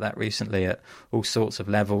talked about that recently at all sorts of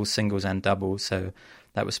levels, singles and doubles. So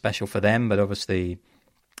that was special for them, but obviously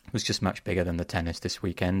it was just much bigger than the tennis this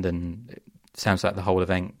weekend. And it sounds like the whole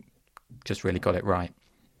event just really got it right.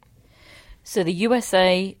 So the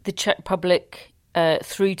USA, the Czech Republic,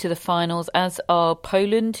 through to the finals, as are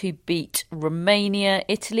Poland, who beat Romania,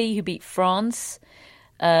 Italy, who beat France.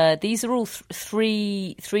 These are all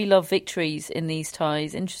three love victories in these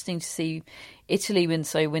ties. Interesting to see Italy win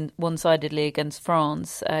so one-sidedly against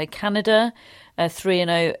France. Canada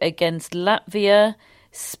 3-0 against Latvia.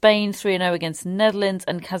 Spain 3-0 against Netherlands,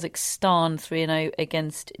 and Kazakhstan 3-0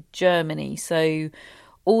 against Germany. So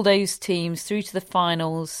all those teams through to the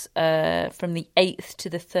finals from the 8th to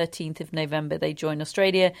the 13th of November. They join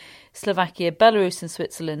Australia, Slovakia, Belarus and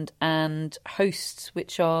Switzerland, and hosts,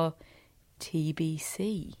 which are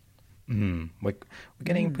TBC. We're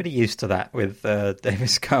getting pretty used to that with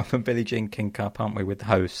Davis Cup and Billie Jean King Cup, aren't we, with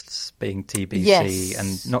hosts being TBC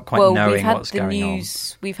and not quite knowing what's going on.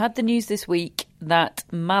 We've had the news this week that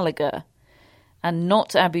Malaga and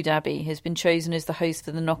not Abu Dhabi has been chosen as the host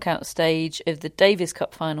for the knockout stage of the Davis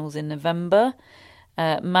Cup finals in November.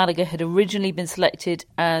 Malaga had originally been selected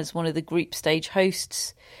as one of the group stage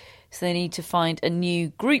hosts, so they need to find a new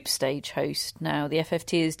group stage host. Now, the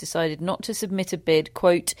FFT has decided not to submit a bid,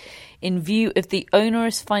 quote, in view of the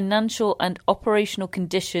onerous financial and operational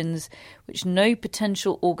conditions which no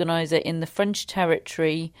potential organiser in the French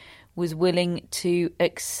territory was willing to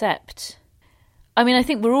accept. I mean, I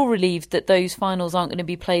think we're all relieved that those finals aren't going to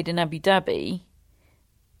be played in Abu Dhabi,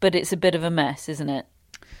 but it's a bit of a mess, isn't it?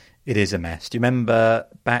 It is a mess. Do you remember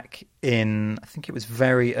back in, I think it was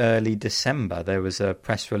very early December, there was a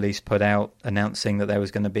press release put out announcing that there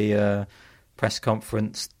was going to be a press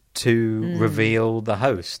conference to reveal the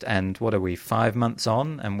host. And what are we, 5 months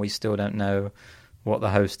on, and we still don't know what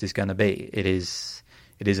the host is going to be. It is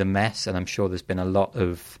a mess, and I'm sure there's been a lot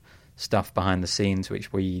of stuff behind the scenes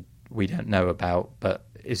which we don't know about, but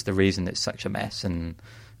is the reason it's such a mess and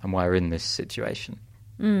why we're in this situation.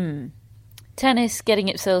 Tennis getting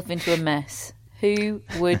itself into a mess. Who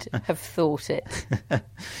would have thought it?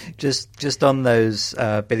 Just on those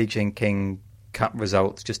Billie Jean King Cup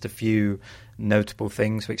results, just a few notable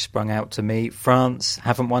things which sprung out to me. France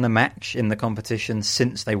haven't won a match in the competition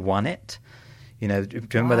since they won it. You know, do you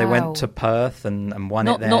remember they went to Perth and won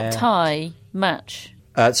it there? Not tie, match.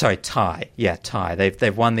 Sorry, tie. Yeah, tie.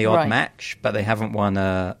 They've won the odd Right. match, but they haven't won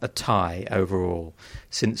a tie overall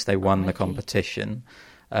since they won the competition.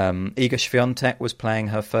 Iga Swiatek was playing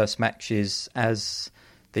her first matches as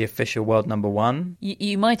the official world number one.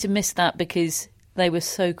 You might have missed that because they were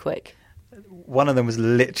so quick. One of them was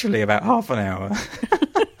literally about half an hour.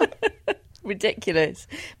 Ridiculous.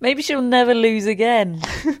 Maybe she'll never lose again.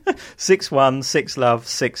 6-1, 6-love,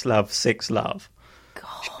 6-love, 6-love.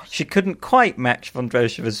 She couldn't quite match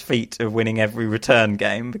Vondrousova's feat of winning every return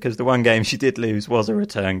game, because the one game she did lose was a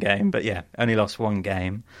return game. But yeah, only lost one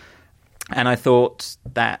game. And I thought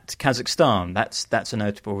that Kazakhstan, that's a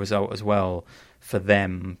notable result as well for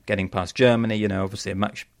them, getting past Germany, you know, obviously a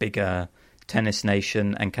much bigger tennis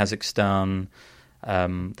nation, and Kazakhstan,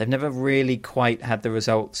 they've never really quite had the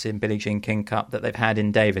results in Billie Jean King Cup that they've had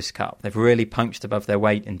in Davis Cup. They've really punched above their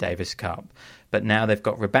weight in Davis Cup. But now they've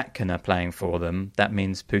got Rybakina playing for them. That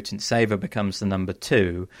means Putintseva becomes the number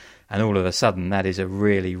 2. And all of a sudden, that is a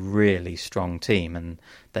really, really strong team. And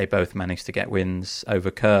they both managed to get wins over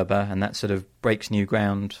Kerber. And that sort of breaks new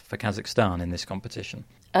ground for Kazakhstan in this competition.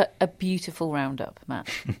 A beautiful roundup, Matt.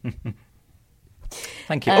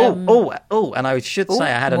 Thank you. And I should say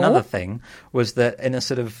I had another thing, was that in a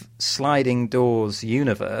sort of sliding doors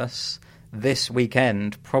universe, this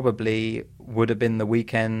weekend probably would have been the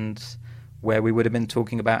weekend where we would have been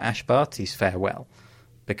talking about Ash Barty's farewell,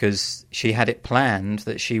 because she had it planned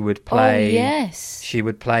that she would play. Oh, yes. She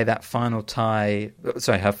would play that final tie.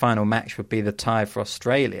 Sorry, her final match would be the tie for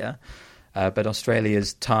Australia. But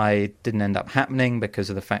Australia's tie didn't end up happening because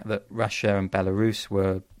of the fact that Russia and Belarus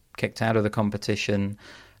were kicked out of the competition.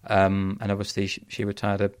 And obviously she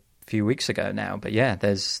retired a few weeks ago now. But yeah,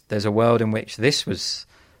 there's a world in which this was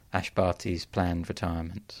Ash Barty's planned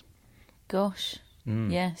retirement. Gosh,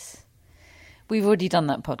 yes. We've already done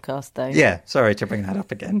that podcast, though. Yeah, sorry to bring that up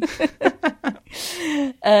again.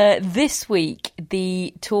 This week,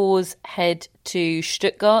 the tours head to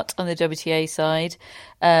Stuttgart on the WTA side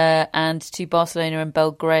and to Barcelona and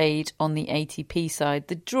Belgrade on the ATP side.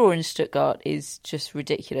 The draw in Stuttgart is just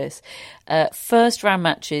ridiculous. First round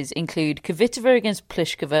matches include Kvitova against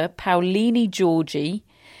Pliskova, Paolini Georgi,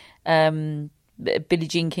 Billie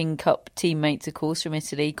Jean King Cup teammates, of course, from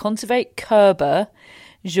Italy, Kontaveit Kerber,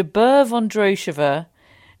 Jabeur Vondrousova,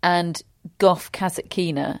 and Goff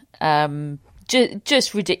Kasatkina.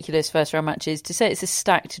 Just ridiculous first round matches. To say it's a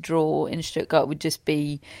stacked draw in Stuttgart would just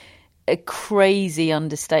be a crazy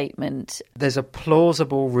understatement. There's a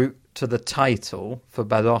plausible route to the title for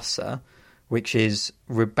Badosa, which is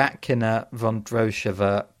Rybakina,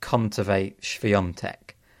 Vondrousova, Kontaveit,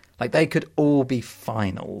 Swiatek. Like, they could all be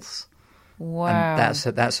finals. Wow.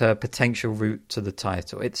 And that's her potential route to the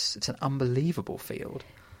title. It's an unbelievable field.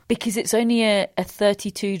 Because it's only a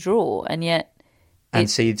 32 draw, and yet... And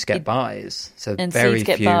seeds get buys. So and very seeds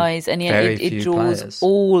get few, buys, and yet it draws players.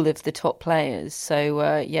 all of the top players.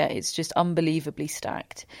 So, yeah, it's just unbelievably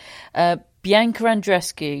stacked. Bianca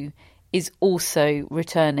Andreescu is also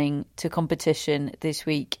returning to competition this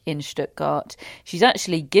week in Stuttgart. She's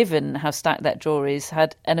actually, given how stacked that draw is,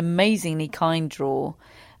 had an amazingly kind draw.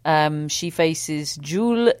 She faces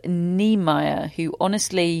Jule Niemeyer, who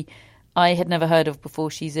honestly I had never heard of before.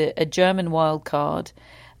 She's a German wild card.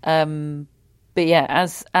 But yeah,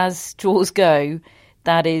 as draws go,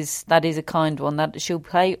 that is a kind one. That she'll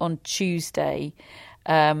play on Tuesday.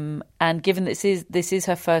 And given this is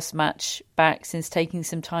her first match back since taking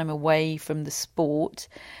some time away from the sport,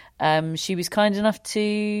 she was kind enough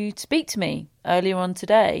to speak to me earlier on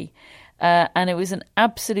today. And it was an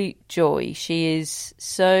absolute joy. She is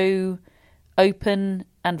so open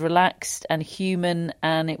and relaxed and human,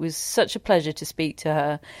 and it was such a pleasure to speak to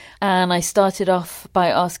her. And I started off by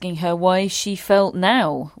asking her why she felt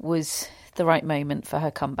now was the right moment for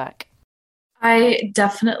her comeback. I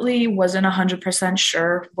definitely wasn't 100%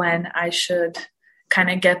 sure when I should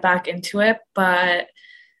kind of get back into it, but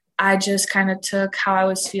I just kind of took how I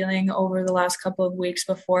was feeling over the last couple of weeks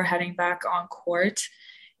before heading back on court.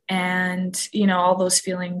 And, you know, all those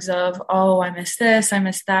feelings of, oh, I miss this, I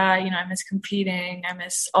miss that, you know, I miss competing, I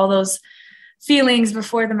miss all those feelings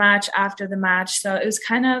before the match, after the match. So it was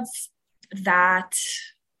kind of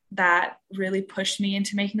that really pushed me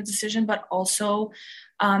into making a decision, but also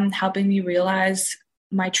helping me realize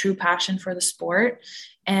my true passion for the sport.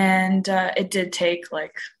 And it did take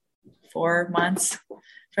like 4 months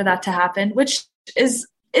for that to happen, which is,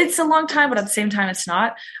 it's a long time, but at the same time, it's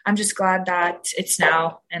not. I'm just glad that it's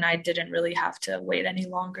now, and I didn't really have to wait any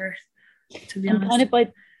longer, to be honest. Kind of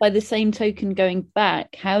by the same token, going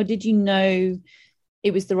back, how did you know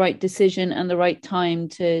it was the right decision and the right time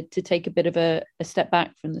to take a bit of a step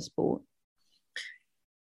back from the sport?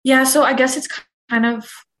 Yeah, so I guess it's kind of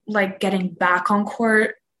like getting back on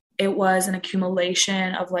court. It was an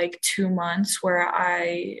accumulation of like 2 months where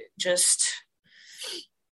I just,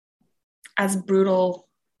 as brutal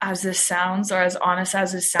as this sounds, or as honest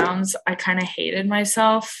as this sounds, I kind of hated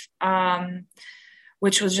myself,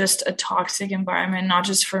 which was just a toxic environment, not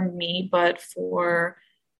just for me, but for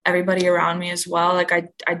everybody around me as well. Like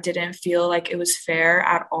I didn't feel like it was fair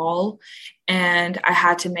at all. And I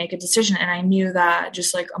had to make a decision. And I knew that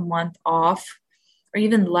just like a month off, or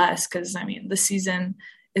even less, because I mean, the season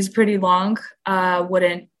is pretty long,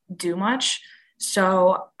 wouldn't do much.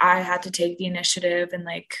 So I had to take the initiative, and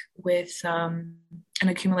like with an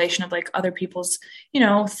accumulation of like other people's,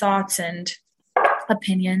 thoughts and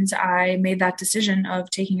opinions, I made that decision of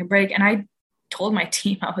taking a break. And I told my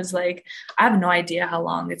team, I was like, I have no idea how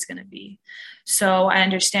long it's going to be. So I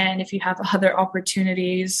understand if you have other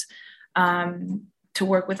opportunities to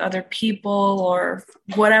work with other people or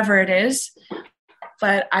whatever it is,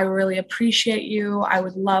 but I really appreciate you. I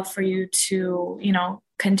would love for you to,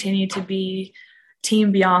 continue to be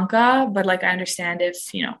Team Bianca, but like, I understand if,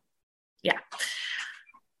 yeah.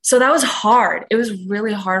 So that was hard. It was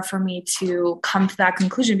really hard for me to come to that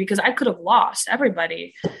conclusion because I could have lost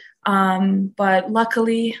everybody. But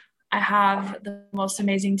luckily I have the most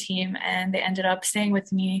amazing team and they ended up staying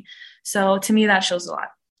with me. So to me, that shows a lot.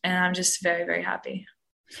 And I'm just very, very happy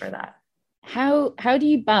for that. How do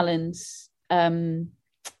you balance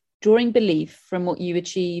drawing belief from what you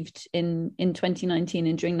achieved in 2019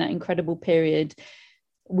 and during that incredible period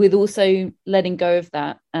with also letting go of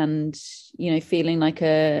that and, feeling like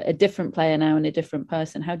a different player now and a different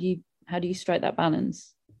person? How do you strike that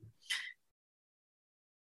balance?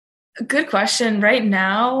 Good question. Right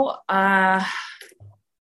now, I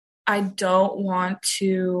don't want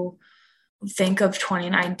to think of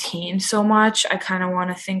 2019 so much. I kind of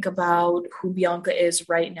want to think about who Bianca is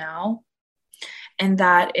right now. And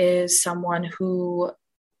that is someone who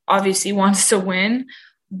obviously wants to win,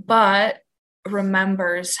 but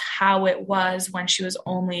remembers how it was when she was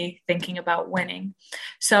only thinking about winning.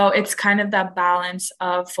 So it's kind of that balance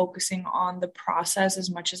of focusing on the process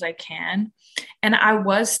as much as I can. And I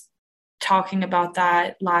was talking about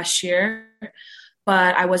that last year,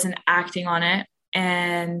 but I wasn't acting on it.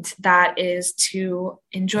 And that is to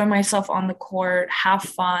enjoy myself on the court, have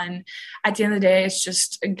fun. At the end of the day, it's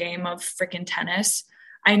just a game of freaking tennis.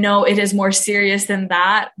 I know it is more serious than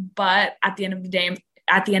that, but at the end of the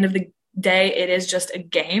day, it is just a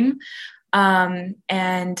game.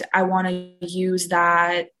 And I want to use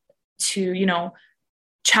that to,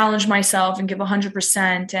 challenge myself and give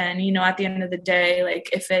 100%. And, at the end of the day, like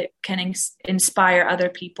if it can inspire other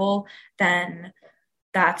people, then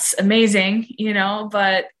that's amazing,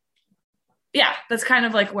 but yeah, that's kind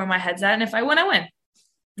of like where my head's at. And if I win, I win.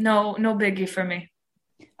 No biggie for me.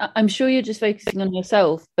 I'm sure you're just focusing on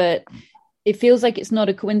yourself, but it feels like it's not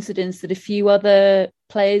a coincidence that a few other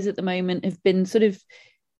players at the moment have been sort of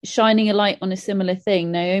shining a light on a similar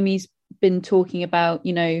thing. Naomi's been talking about,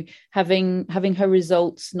 having her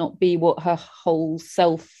results not be what her whole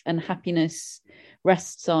self and happiness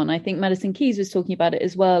rests on. I think Madison Keys was talking about it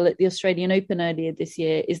as well at the Australian Open earlier this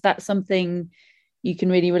year. Is that something you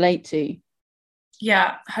can really relate to?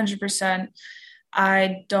 Yeah, 100%.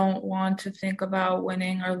 I don't want to think about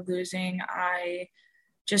winning or losing. I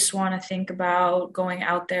just want to think about going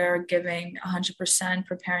out there, giving 100%,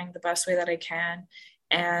 preparing the best way that I can.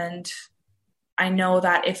 And I know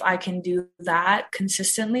that if I can do that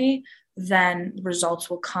consistently, then results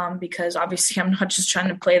will come, because obviously I'm not just trying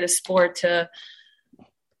to play the sport to,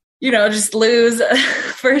 just lose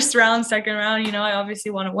first round, second round. I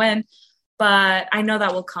obviously want to win, but I know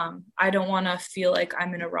that will come. I don't want to feel like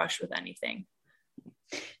I'm in a rush with anything.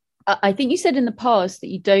 I think you said in the past that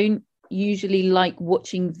you don't usually like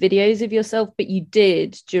watching videos of yourself, but you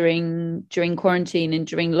did during quarantine and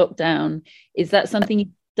during lockdown. Is that something you've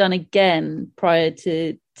done again prior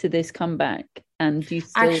to this comeback? And do you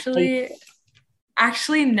still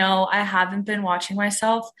actually no, I haven't been watching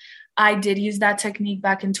myself. I did use that technique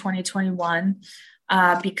back in 2021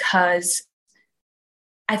 because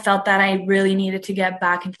I felt that I really needed to get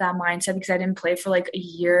back into that mindset, because I didn't play for like a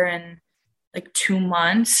year and like 2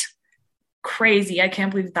 months. Crazy. I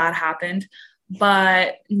can't believe that happened.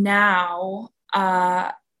 But now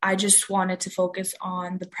I just wanted to focus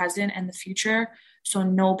on the present and the future. So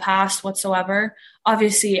no past whatsoever.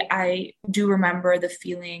 Obviously, I do remember the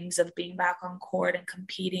feelings of being back on court and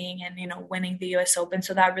competing and, winning the US Open.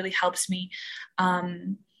 So that really helps me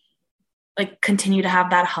continue to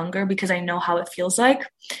have that hunger, because I know how it feels like.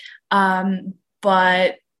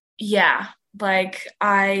 But yeah, like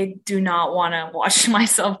I do not want to watch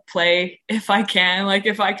myself play if I can. Like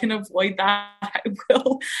if I can avoid that, I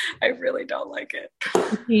will. I really don't like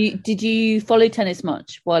it. Did you follow tennis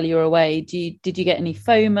much while you were away? Did you get any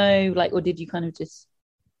FOMO, like, or did you kind of just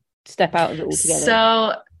step out of it altogether?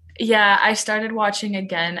 So yeah, I started watching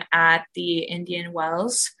again at the Indian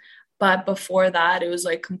Wells, but before that, it was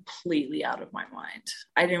like completely out of my mind.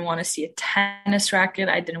 I didn't want to see a tennis racket.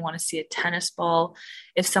 I didn't want to see a tennis ball.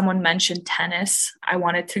 If someone mentioned tennis, I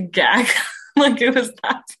wanted to gag. Like it was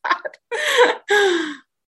that bad.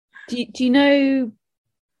 Do you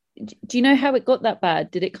know how it got that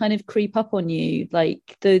bad? Did it kind of creep up on you? Like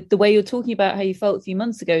the way you're talking about how you felt a few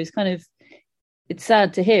months ago is kind of, it's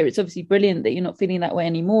sad to hear. It's obviously brilliant that you're not feeling that way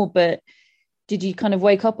anymore, but did you kind of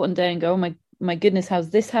wake up one day and go, oh my goodness, how's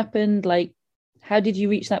this happened? Like, how did you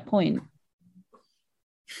reach that point?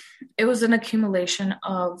 It was an accumulation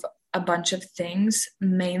of a bunch of things,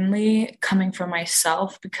 mainly coming from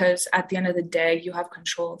myself, because at the end of the day, you have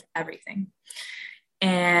control of everything.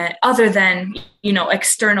 And other than,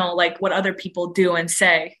 external, like what other people do and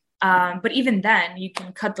say. But even then, you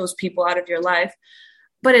can cut those people out of your life,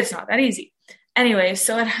 but it's not that easy. Anyway,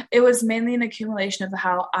 so it was mainly an accumulation of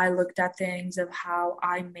how I looked at things, of how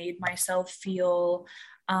I made myself feel,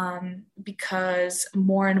 because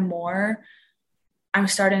more and more I'm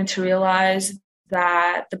starting to realize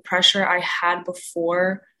that the pressure I had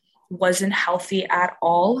before wasn't healthy at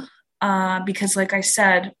all. Because like I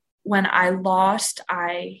said, when I lost,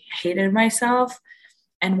 I hated myself.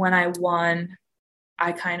 And when I won,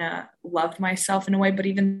 I kind of loved myself in a way. But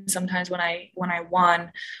even sometimes when I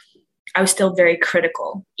won, I was still very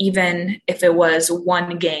critical, even if it was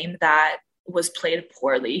one game that was played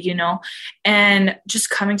poorly, and just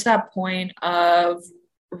coming to that point of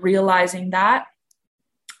realizing that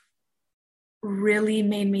really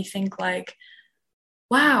made me think like,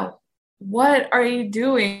 wow, what are you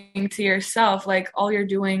doing to yourself? Like all you're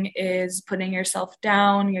doing is putting yourself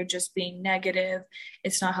down. You're just being negative.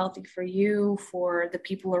 It's not healthy for you, for the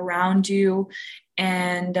people around you.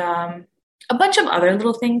 And, a bunch of other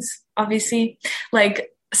little things, obviously, like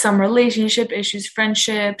some relationship issues,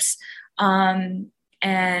 friendships, and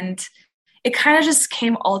it kind of just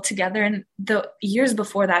came all together. And the years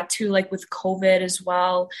before that too, like with COVID as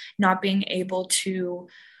well, not being able to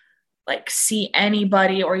like see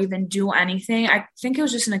anybody or even do anything. I think it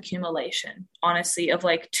was just an accumulation, honestly, of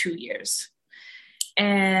like 2 years.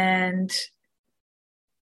 And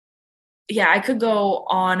yeah, I could go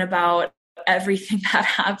on about everything that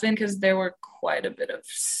happened because there were quite a bit of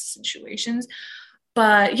situations.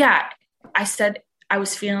 But yeah, I said I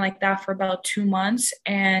was feeling like that for about 2 months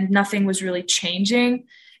and nothing was really changing.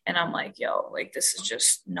 And I'm like, yo, like this is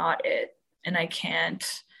just not it. And I can't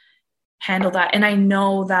handle that. And I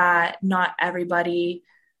know that not everybody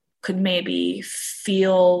could maybe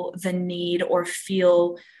feel the need or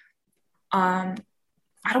feel, I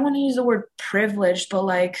don't want to use the word privileged, but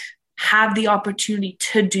like have the opportunity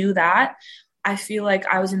to do that. I feel like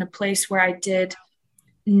I was in a place where I did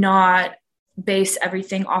not base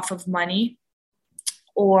everything off of money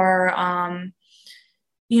or,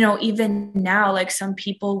 even now, like some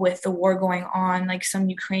people with the war going on, like some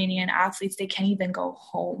Ukrainian athletes, they can't even go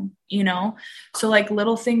home, So like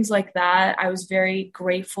little things like that, I was very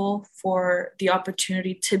grateful for the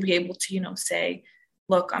opportunity to be able to, say,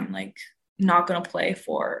 look, I'm like not going to play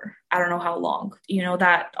for, I don't know how long,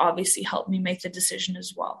 that obviously helped me make the decision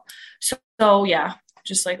as well. So yeah,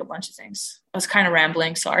 just like a bunch of things. I was kind of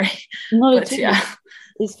rambling, sorry. No, but yeah.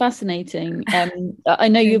 It's fascinating. I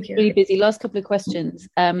know you're really busy. Last couple of questions.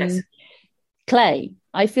 Yes. Clay,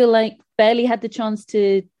 I feel like barely had the chance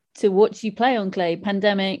to watch you play on clay.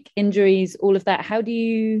 Pandemic, injuries, all of that. How do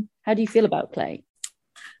you feel about clay?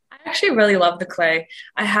 I actually really love the clay.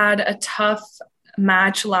 I had a tough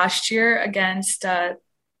match last year against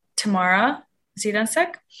Tamara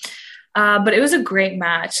Zidansek. But it was a great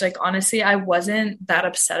match. Like, honestly, I wasn't that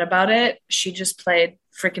upset about it. She just played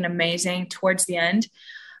freaking amazing towards the end.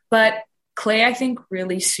 But clay, I think,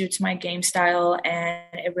 really suits my game style, and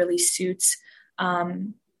it really suits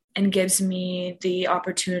and gives me the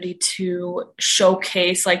opportunity to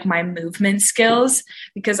showcase like my movement skills,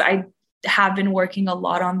 because I have been working a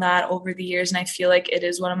lot on that over the years, and I feel like it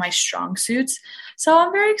is one of my strong suits. So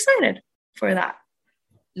I'm very excited for that.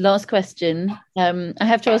 Last question. I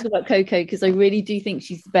have to ask about Coco because I really do think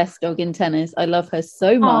she's the best dog in tennis. I love her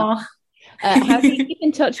so much. How do you keep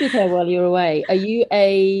in touch with her while you're away? Are you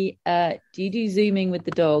do you do Zooming with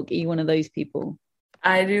the dog? Are you one of those people?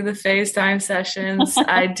 I do the FaceTime sessions.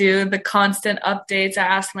 I do the constant updates. I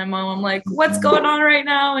ask my mom, I'm like, what's going on right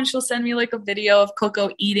now? And she'll send me like a video of Coco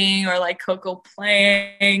eating or like Coco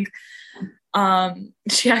playing.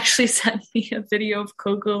 She actually sent me a video of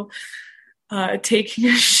Coco taking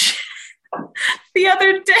a shit the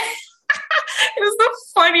other day. It was the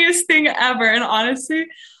funniest thing ever. And honestly,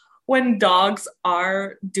 when dogs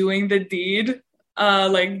are doing the deed,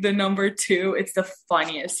 like the number 2, it's the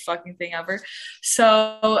funniest fucking thing ever.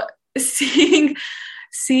 So seeing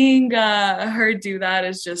her do that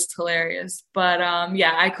is just hilarious. But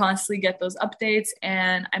yeah, I constantly get those updates,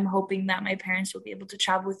 and I'm hoping that my parents will be able to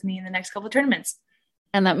travel with me in the next couple of tournaments.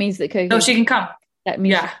 And that means that Coco, she can come. That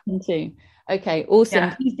means she can too. Okay, awesome.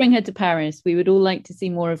 Yeah. Please bring her to Paris. We would all like to see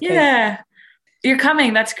more of Coco. Yeah, you're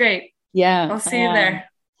coming. That's great. Yeah, I'll see you there.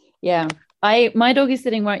 Yeah. My dog is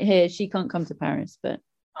sitting right here. She can't come to Paris, but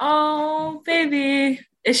oh baby,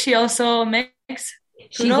 is she also mixed?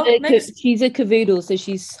 She's a cavoodle, so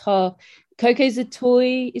she's half. Coco's a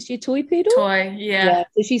toy. Is she a toy poodle? Toy, yeah.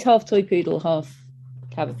 So she's half toy poodle, half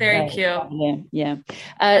cavoodle. Very cute. Yeah.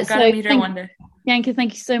 I've got to meet her one day. Bianca,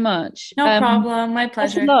 thank you so much. No problem. My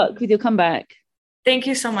pleasure. Good luck with your comeback. Thank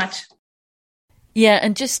you so much. Yeah,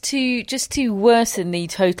 and just to worsen the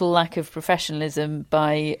total lack of professionalism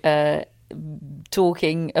by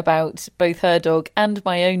talking about both her dog and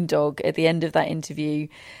my own dog at the end of that interview,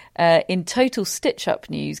 in total stitch-up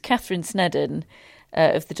news, Catherine Snedden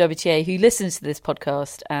of the WTA, who listens to this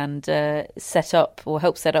podcast and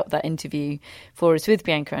helped set up that interview for us with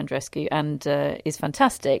Bianca Andreescu, and is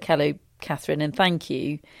fantastic. Hello, Catherine, and thank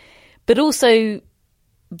you. But also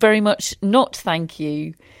very much not thank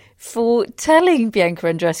you for telling Bianca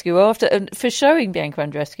Andreescu for showing Bianca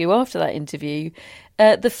Andreescu after that interview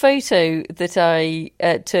the photo that I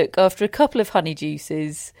took after a couple of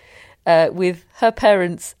honeyjuices with her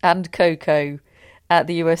parents and Coco at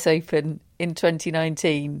the US Open in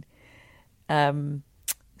 2019.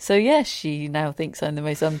 So yes, she now thinks I'm the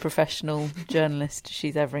most unprofessional journalist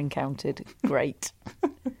she's ever encountered. Great.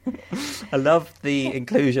 I love the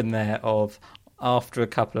inclusion there of after a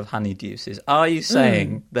couple of honeyjuices. Are you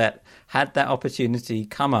saying that had that opportunity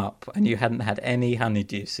come up and you hadn't had any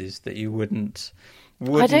honeyjuices that you wouldn't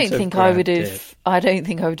I don't think I would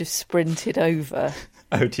have sprinted over.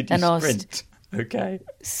 Oh, did you sprint? Okay.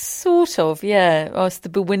 Sort of, yeah. Asked the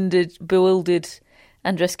bewildered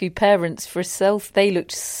Andreescu parents for a self. They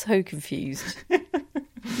looked so confused.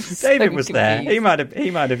 David was there. He might have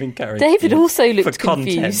encouraged. David also looked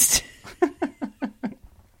confused.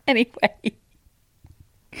 Anyway.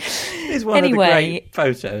 It's one of the great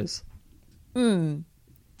photos.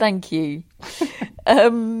 Thank you.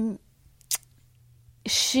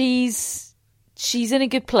 She's in a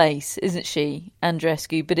good place, isn't she,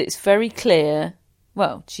 Andreescu? But it's very clear.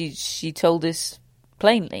 Well, she told us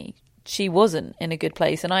plainly she wasn't in a good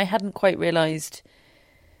place, and I hadn't quite realised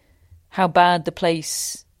how bad the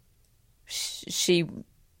place she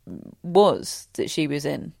was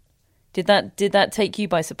in. Did that take you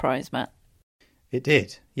by surprise, Matt? It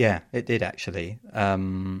did. Yeah, it did actually.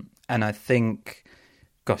 And I think,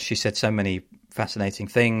 gosh, she said so many fascinating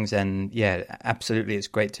things, and yeah, absolutely, it's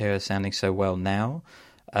great to hear her sounding so well now.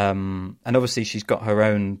 And obviously she's got her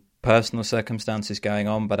own personal circumstances going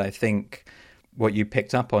on, but I think what you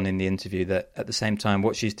picked up on in the interview, that at the same time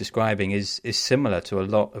what she's describing is similar to a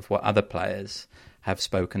lot of what other players have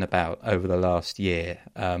spoken about over the last year.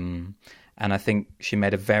 And I think she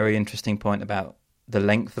made a very interesting point about the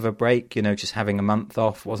length of a break. Just having a month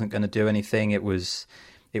off wasn't going to do anything. It was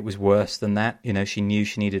worse than that. She knew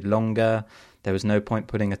she needed longer. There was no point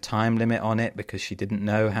putting a time limit on it because she didn't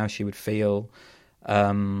know how she would feel.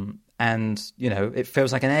 And, it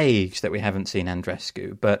feels like an age that we haven't seen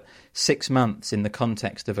Andreescu, but 6 months in the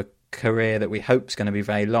context of a career that we hope is going to be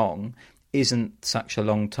very long isn't such a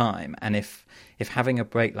long time. And if having a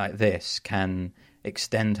break like this can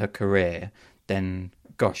extend her career, then,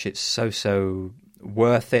 gosh, it's so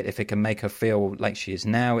worth it. If it can make her feel like she is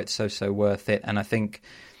now, it's so worth it. And I think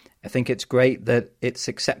it's great that it's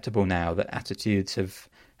acceptable now, that attitudes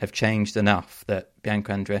have changed enough that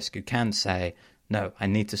Bianca Andreescu can say, no, I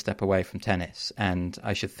need to step away from tennis. And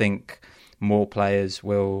I should think more players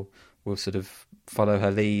will sort of follow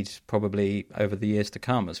her lead probably over the years to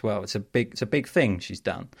come as well. It's a big thing she's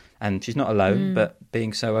done. And she's not alone, but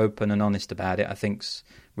being so open and honest about it, I think's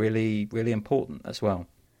really, really important as well.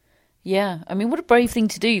 Yeah, I mean, what a brave thing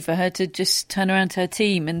to do for her to just turn around to her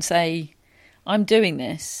team and say, I'm doing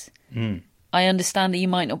this. I understand that you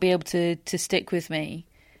might not be able to stick with me,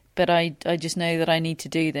 but I just know that I need to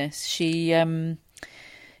do this. She,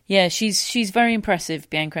 Yeah, she's very impressive,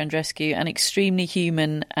 Bianca Andreescu, and extremely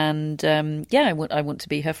human. And I want to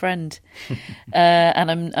be her friend.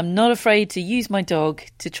 And I'm not afraid to use my dog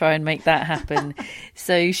to try and make that happen.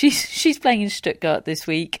 So she's playing in Stuttgart this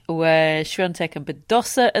week, where Swiatek and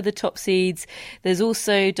Badosa are the top seeds. There's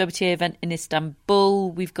also WTA event in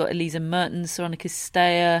Istanbul. We've got Elisa Mertens, Sorana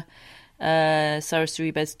Cistella, Sara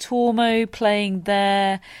Sorribes Tormo playing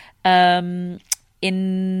there.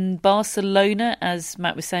 In Barcelona, as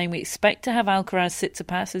Matt was saying, we expect to have Alcaraz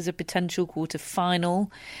Tsitsipas as a potential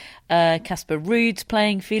quarter-final. Casper Ruud's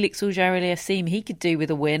playing. Felix Auger-Aliassime, he could do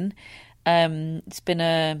with a win. It's been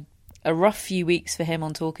a rough few weeks for him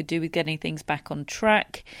on tour, could do with getting things back on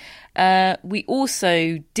track. We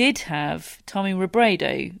also did have Tommy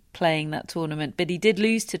Robredo playing that tournament, but he did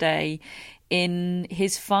lose today in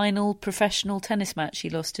his final professional tennis match.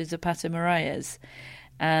 He lost to Zapata Miralles.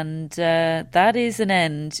 And that is an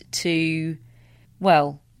end to,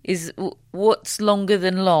 well, is what's longer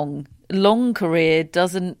than long. Long career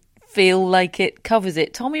doesn't feel like it covers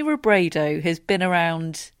it. Tommy Robredo has been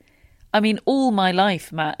around, I mean, all my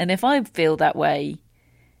life, Matt. And if I feel that way,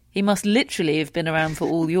 he must literally have been around for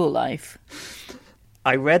all your life.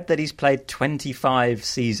 I read that he's played 25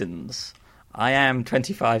 seasons. I am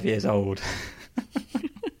 25 years old.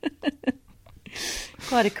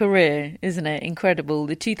 Quite a career, isn't it? Incredible.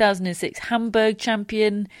 The 2006 Hamburg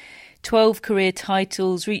champion, 12 career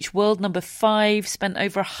titles, reached world number 5, spent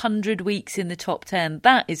over 100 weeks in the top 10.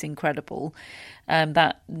 That is incredible.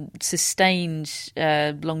 That sustained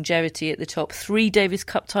longevity at the top. 3 Davis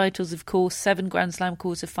Cup titles, of course, 7 Grand Slam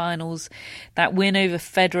quarterfinals. That win over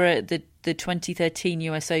Federer at the 2013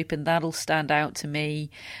 US Open, that'll stand out to me.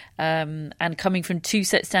 And coming from 2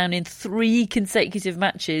 sets down in 3 consecutive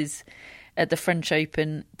matches at the French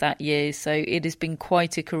Open that year. So it has been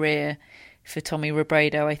quite a career for Tommy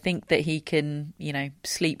Robredo. I think that he can,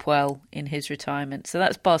 sleep well in his retirement. So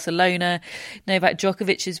that's Barcelona. Novak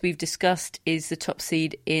Djokovic, as we've discussed, is the top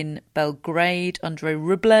seed in Belgrade. Andrei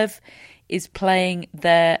Rublev is playing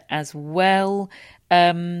there as well.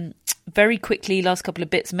 Very quickly, last couple of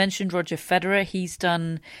bits, mentioned Roger Federer. He's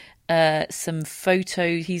done some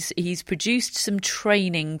photos. He's produced some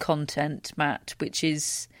training content, Matt, which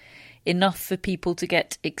is enough for people to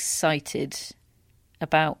get excited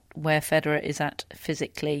about where Federer is at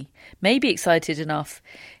physically. Maybe excited enough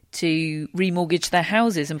to remortgage their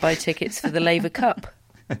houses and buy tickets for the Laver Cup.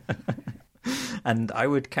 And I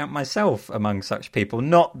would count myself among such people,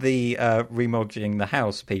 not the remortgaging the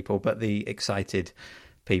house people, but the excited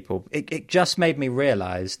people. It just made me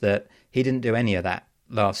realise that he didn't do any of that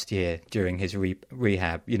last year during his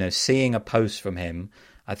rehab. Seeing a post from him,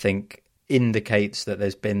 I think, indicates that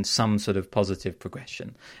there's been some sort of positive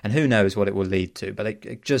progression, and who knows what it will lead to. But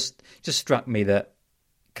it just struck me that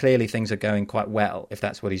clearly things are going quite well if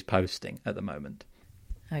that's what he's posting at the moment.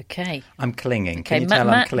 Okay, I'm clinging. Okay, Can you tell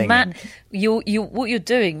I'm clinging? Matt, what you're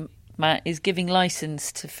doing, Matt, is giving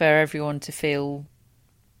license for everyone to feel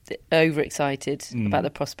overexcited about the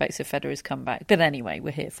prospects of Federer's comeback. But anyway,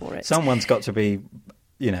 we're here for it. Someone's got to be,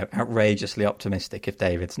 outrageously optimistic if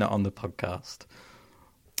David's not on the podcast.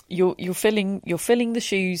 You're filling the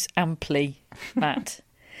shoes amply, Matt.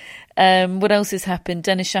 What else has happened?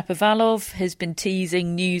 Denis Shapovalov has been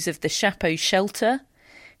teasing news of the Chapo shelter.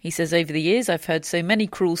 He says, over the years, I've heard so many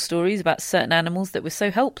cruel stories about certain animals that were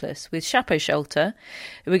so helpless. With Chapo Shelter,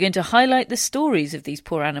 we're going to highlight the stories of these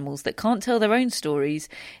poor animals that can't tell their own stories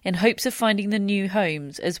in hopes of finding them new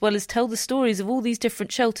homes, as well as tell the stories of all these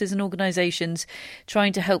different shelters and organisations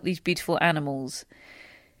trying to help these beautiful animals.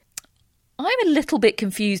 I'm a little bit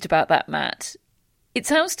confused about that, Matt. It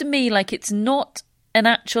sounds to me like it's not an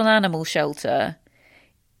actual animal shelter.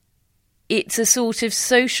 It's a sort of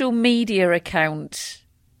social media account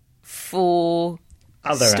for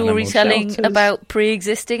other storytelling about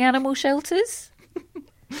pre-existing animal shelters.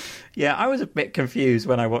 Yeah, I was a bit confused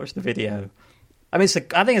when I watched the video. I mean,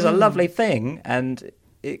 I think it's a lovely thing, and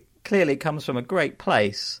it clearly comes from a great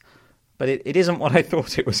place. But it isn't what I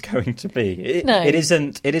thought it was going to be. No. It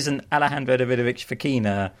isn't Alejandro Davidovich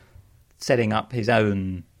Fokina setting up his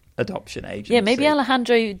own adoption agency. Yeah, maybe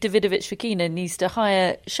Alejandro Davidovich Fokina needs to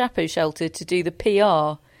hire Chapo Shelter to do the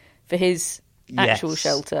PR for his actual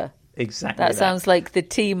shelter. Exactly. That sounds like the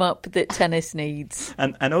team up that tennis needs.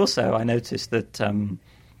 And also, I noticed that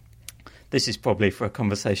this is probably for a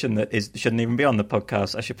conversation that shouldn't even be on the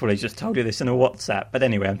podcast. I should probably just told you this in a WhatsApp. But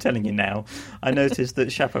anyway, I'm telling you now. I noticed that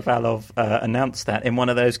Shapovalov announced that in one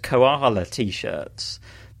of those koala T-shirts.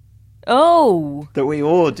 Oh, that we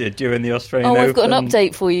ordered during the Australian Open. I've got an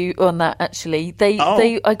update for you on that. Actually,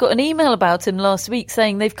 I got an email about him last week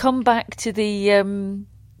saying they've come back to the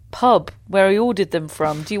pub where I ordered them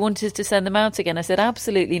from. Do you want us to send them out again? I said,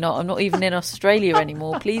 absolutely not. I'm not even in Australia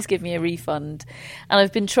anymore. Please give me a refund. And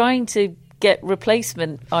I've been trying to get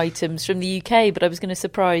replacement items from the UK, but I was going to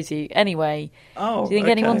surprise you. Anyway, do you think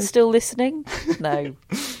anyone's still listening? No.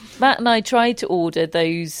 Matt and I tried to order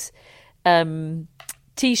those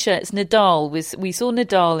T-shirts. We saw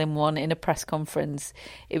Nadal in one in a press conference.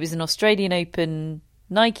 It was an Australian Open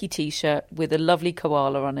Nike T-shirt with a lovely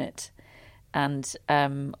koala on it. And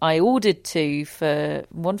I ordered two,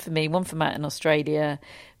 one for me, one for Matt in Australia.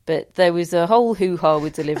 But there was a whole hoo-ha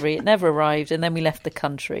with delivery. It never arrived, and then we left the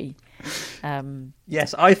country.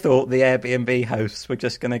 Yes, I thought the Airbnb hosts were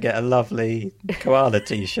just going to get a lovely koala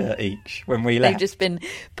T-shirt each when we left. They've just been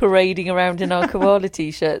parading around in our koala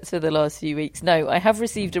T-shirts for the last few weeks. No, I have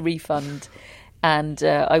received a refund. And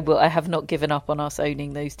I have not given up on us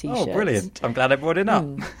owning those T-shirts. Oh, brilliant. I'm glad I brought it up.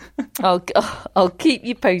 I'll keep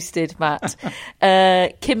you posted, Matt.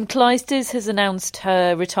 Kim Clijsters has announced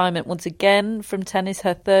her retirement once again from tennis,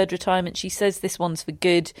 her third retirement. She says this one's for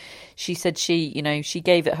good. She said she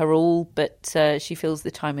gave it her all, but she feels the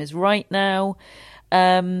time is right now.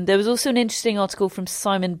 There was also an interesting article from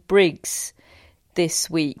Simon Briggs this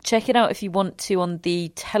week. Check it out if you want to on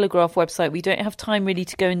the Telegraph website. We don't have time really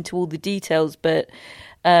to go into all the details, but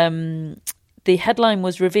the headline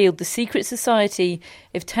was revealed: the secret society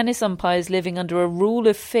of tennis umpires living under a rule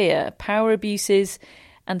of fear, power abuses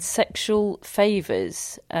and sexual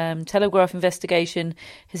favours. Telegraph investigation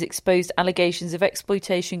has exposed allegations of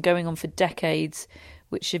exploitation going on for decades,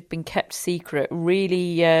 which have been kept secret.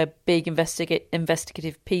 Really big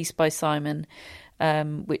investigative piece by Simon,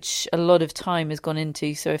 which a lot of time has gone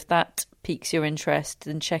into. So if that piques your interest,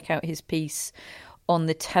 then check out his piece on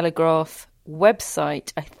the Telegraph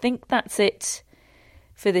website. I think that's it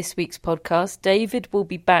for this week's podcast. David will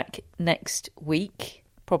be back next week,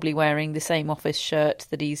 probably wearing the same office shirt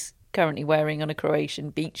that he's currently wearing on a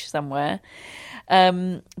Croatian beach somewhere.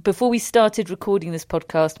 Before we started recording this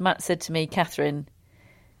podcast, Matt said to me, Catherine,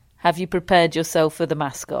 have you prepared yourself for the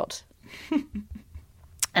mascot?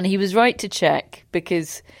 And he was right to check,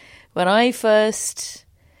 because when I first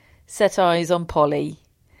set eyes on Polly,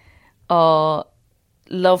 our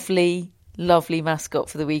lovely, lovely mascot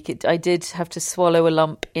for the week, I did have to swallow a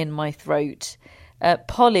lump in my throat.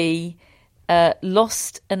 Polly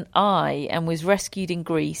lost an eye and was rescued in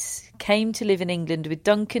Greece, came to live in England with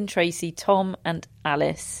Duncan, Tracy, Tom and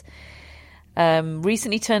Alice.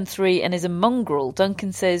 Recently turned 3 and is a mongrel.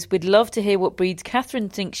 Duncan says, we'd love to hear what breeds Catherine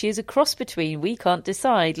thinks she is a cross between. We can't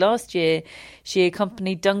decide. Last year, she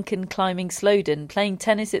accompanied Duncan climbing Snowdon, playing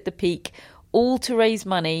tennis at the Peak, all to raise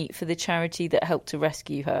money for the charity that helped to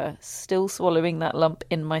rescue her. Still swallowing that lump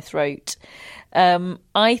in my throat.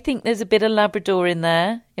 I think there's a bit of Labrador in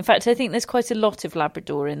there. In fact, I think there's quite a lot of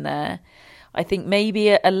Labrador in there. I think maybe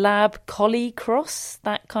a lab collie cross,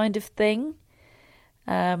 that kind of thing.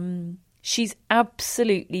 She's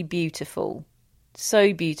absolutely beautiful.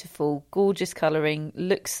 So beautiful. Gorgeous colouring.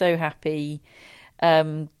 Looks so happy.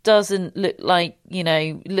 Doesn't look like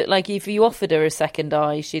if you offered her a second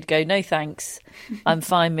eye, she'd go, no thanks. I'm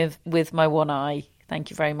fine with my one eye.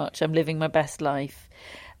 Thank you very much. I'm living my best life.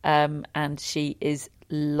 And she is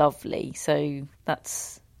lovely. So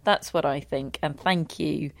that's what I think. And thank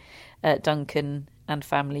you, Duncan and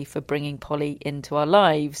family, for bringing Polly into our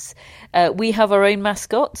lives. We have our own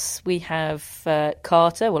mascots. We have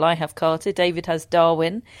Carter. Well, I have Carter. David has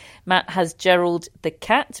Darwin. Matt has Gerald the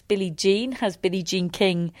cat. Billie Jean has Billie Jean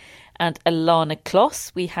King and Alana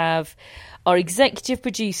Kloss. We have our executive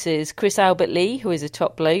producers, Chris Albert Lee, who is a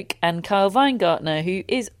top bloke, and Kyle Weingartner, who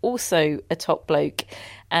is also a top bloke.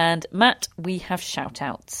 And Matt, we have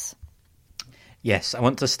shout-outs. Yes, I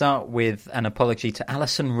want to start with an apology to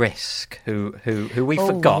Alison Risk, who we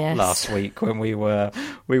forgot last week when we were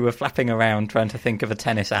flapping around trying to think of a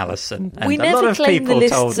tennis Alison. And we never claim the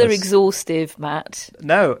lists are exhaustive, Matt.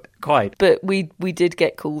 No, quite. But we did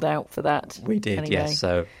get called out for that. We did, anyway. Yes.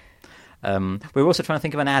 So we were also trying to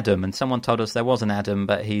think of an Adam, and someone told us there was an Adam,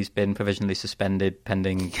 but he's been provisionally suspended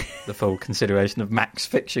pending the full consideration of max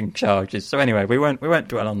fixing charges. So anyway, we won't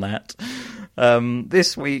dwell on that.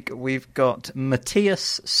 This week we've got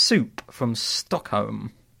Matthias Soup from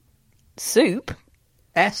Stockholm. Soup?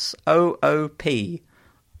 Soop.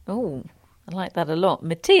 Oh, I like that a lot.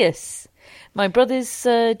 Matthias, my brother's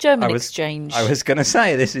German exchange. I was going to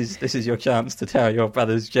say, this is your chance to tell your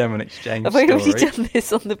brother's German exchange Have story. I already done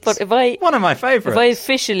this on the podcast? One of my favourites. Have I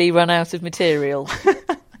officially run out of material?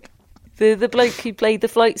 the bloke who played the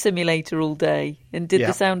flight simulator all day and did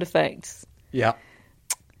the sound effects. Yeah.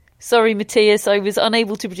 Sorry, Matthias, I was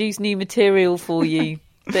unable to produce new material for you.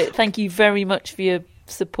 But thank you very much for your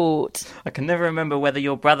support. I can never remember whether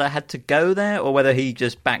your brother had to go there or whether he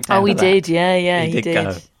just backed out. Oh, he of that. did. Yeah, he did.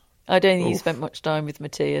 Go. I don't think he spent much time with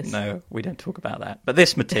Matthias. No, we don't talk about that. But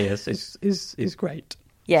this Matthias is great.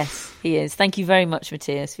 Yes, he is. Thank you very much,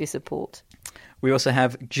 Matthias, for your support. We also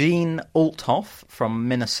have Jean Althoff from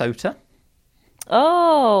Minnesota.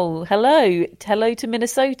 Oh, hello. Hello to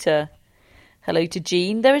Minnesota. Hello to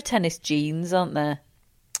Jean. There are tennis Jeans, aren't there?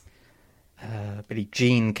 Billie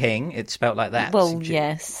Jean King. It's spelt like that. Well,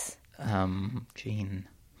 yes. Jean.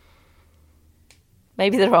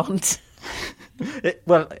 Maybe there aren't.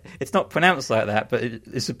 It's not pronounced like that, but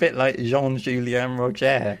it's a bit like Jean-Julien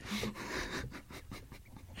Roger.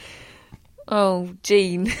 Oh,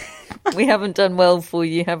 Jean. We haven't done well for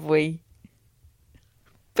you, have we?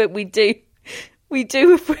 But we do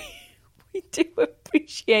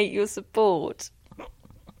appreciate your support.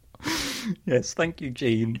 Yes, thank you,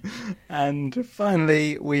 Jean. And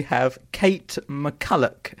finally, we have Kate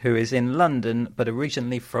McCulloch, who is in London, but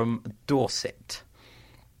originally from Dorset.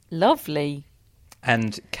 Lovely.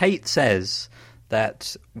 And Kate says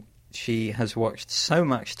that she has watched so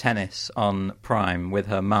much tennis on Prime with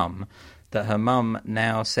her mum that her mum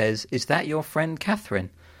now says, "Is that your friend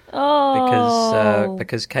Catherine?" Oh.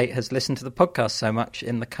 Because Kate has listened to the podcast so much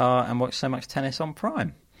in the car and watched so much tennis on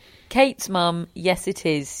Prime. Kate's mum, yes, it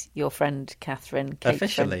is your friend Catherine.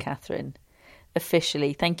 Officially. Friend Catherine.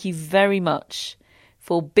 Officially. Thank you very much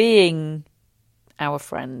for being our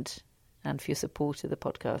friend and for your support of the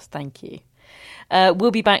podcast. Thank you.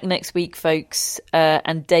 We'll be back next week, folks,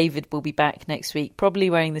 and David will be back next week, probably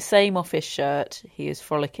wearing the same office shirt he is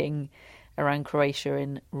frolicking around Croatia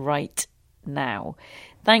in right now.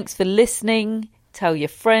 Thanks for listening. Tell your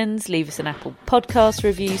friends, leave us an Apple Podcast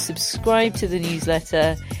review, subscribe to the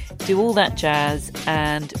newsletter, do all that jazz,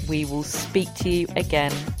 and we will speak to you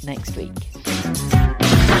again next week.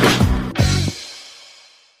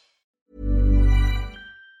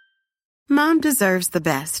 Mom deserves the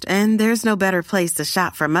best, and there's no better place to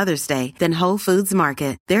shop for Mother's Day than Whole Foods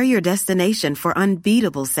Market. They're your destination for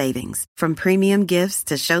unbeatable savings, from premium gifts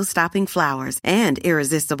to show-stopping flowers and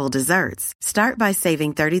irresistible desserts. Start by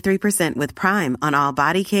saving 33% with Prime on all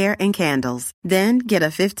body care and candles. Then get a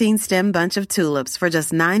 15-stem bunch of tulips for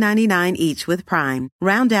just $9.99 each with Prime.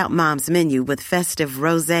 Round out Mom's menu with festive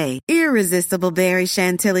rosé, irresistible berry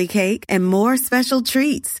chantilly cake, and more special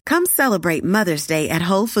treats. Come celebrate Mother's Day at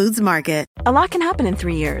Whole Foods Market. A lot can happen in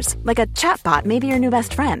 3 years, like a chatbot may be your new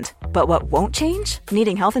best friend. But what won't change?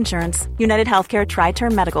 Needing health insurance. United Healthcare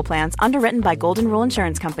Tri-Term Medical Plans, underwritten by Golden Rule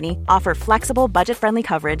Insurance Company, offer flexible, budget-friendly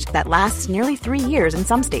coverage that lasts nearly 3 years in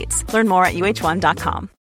some states. Learn more at UH1.com.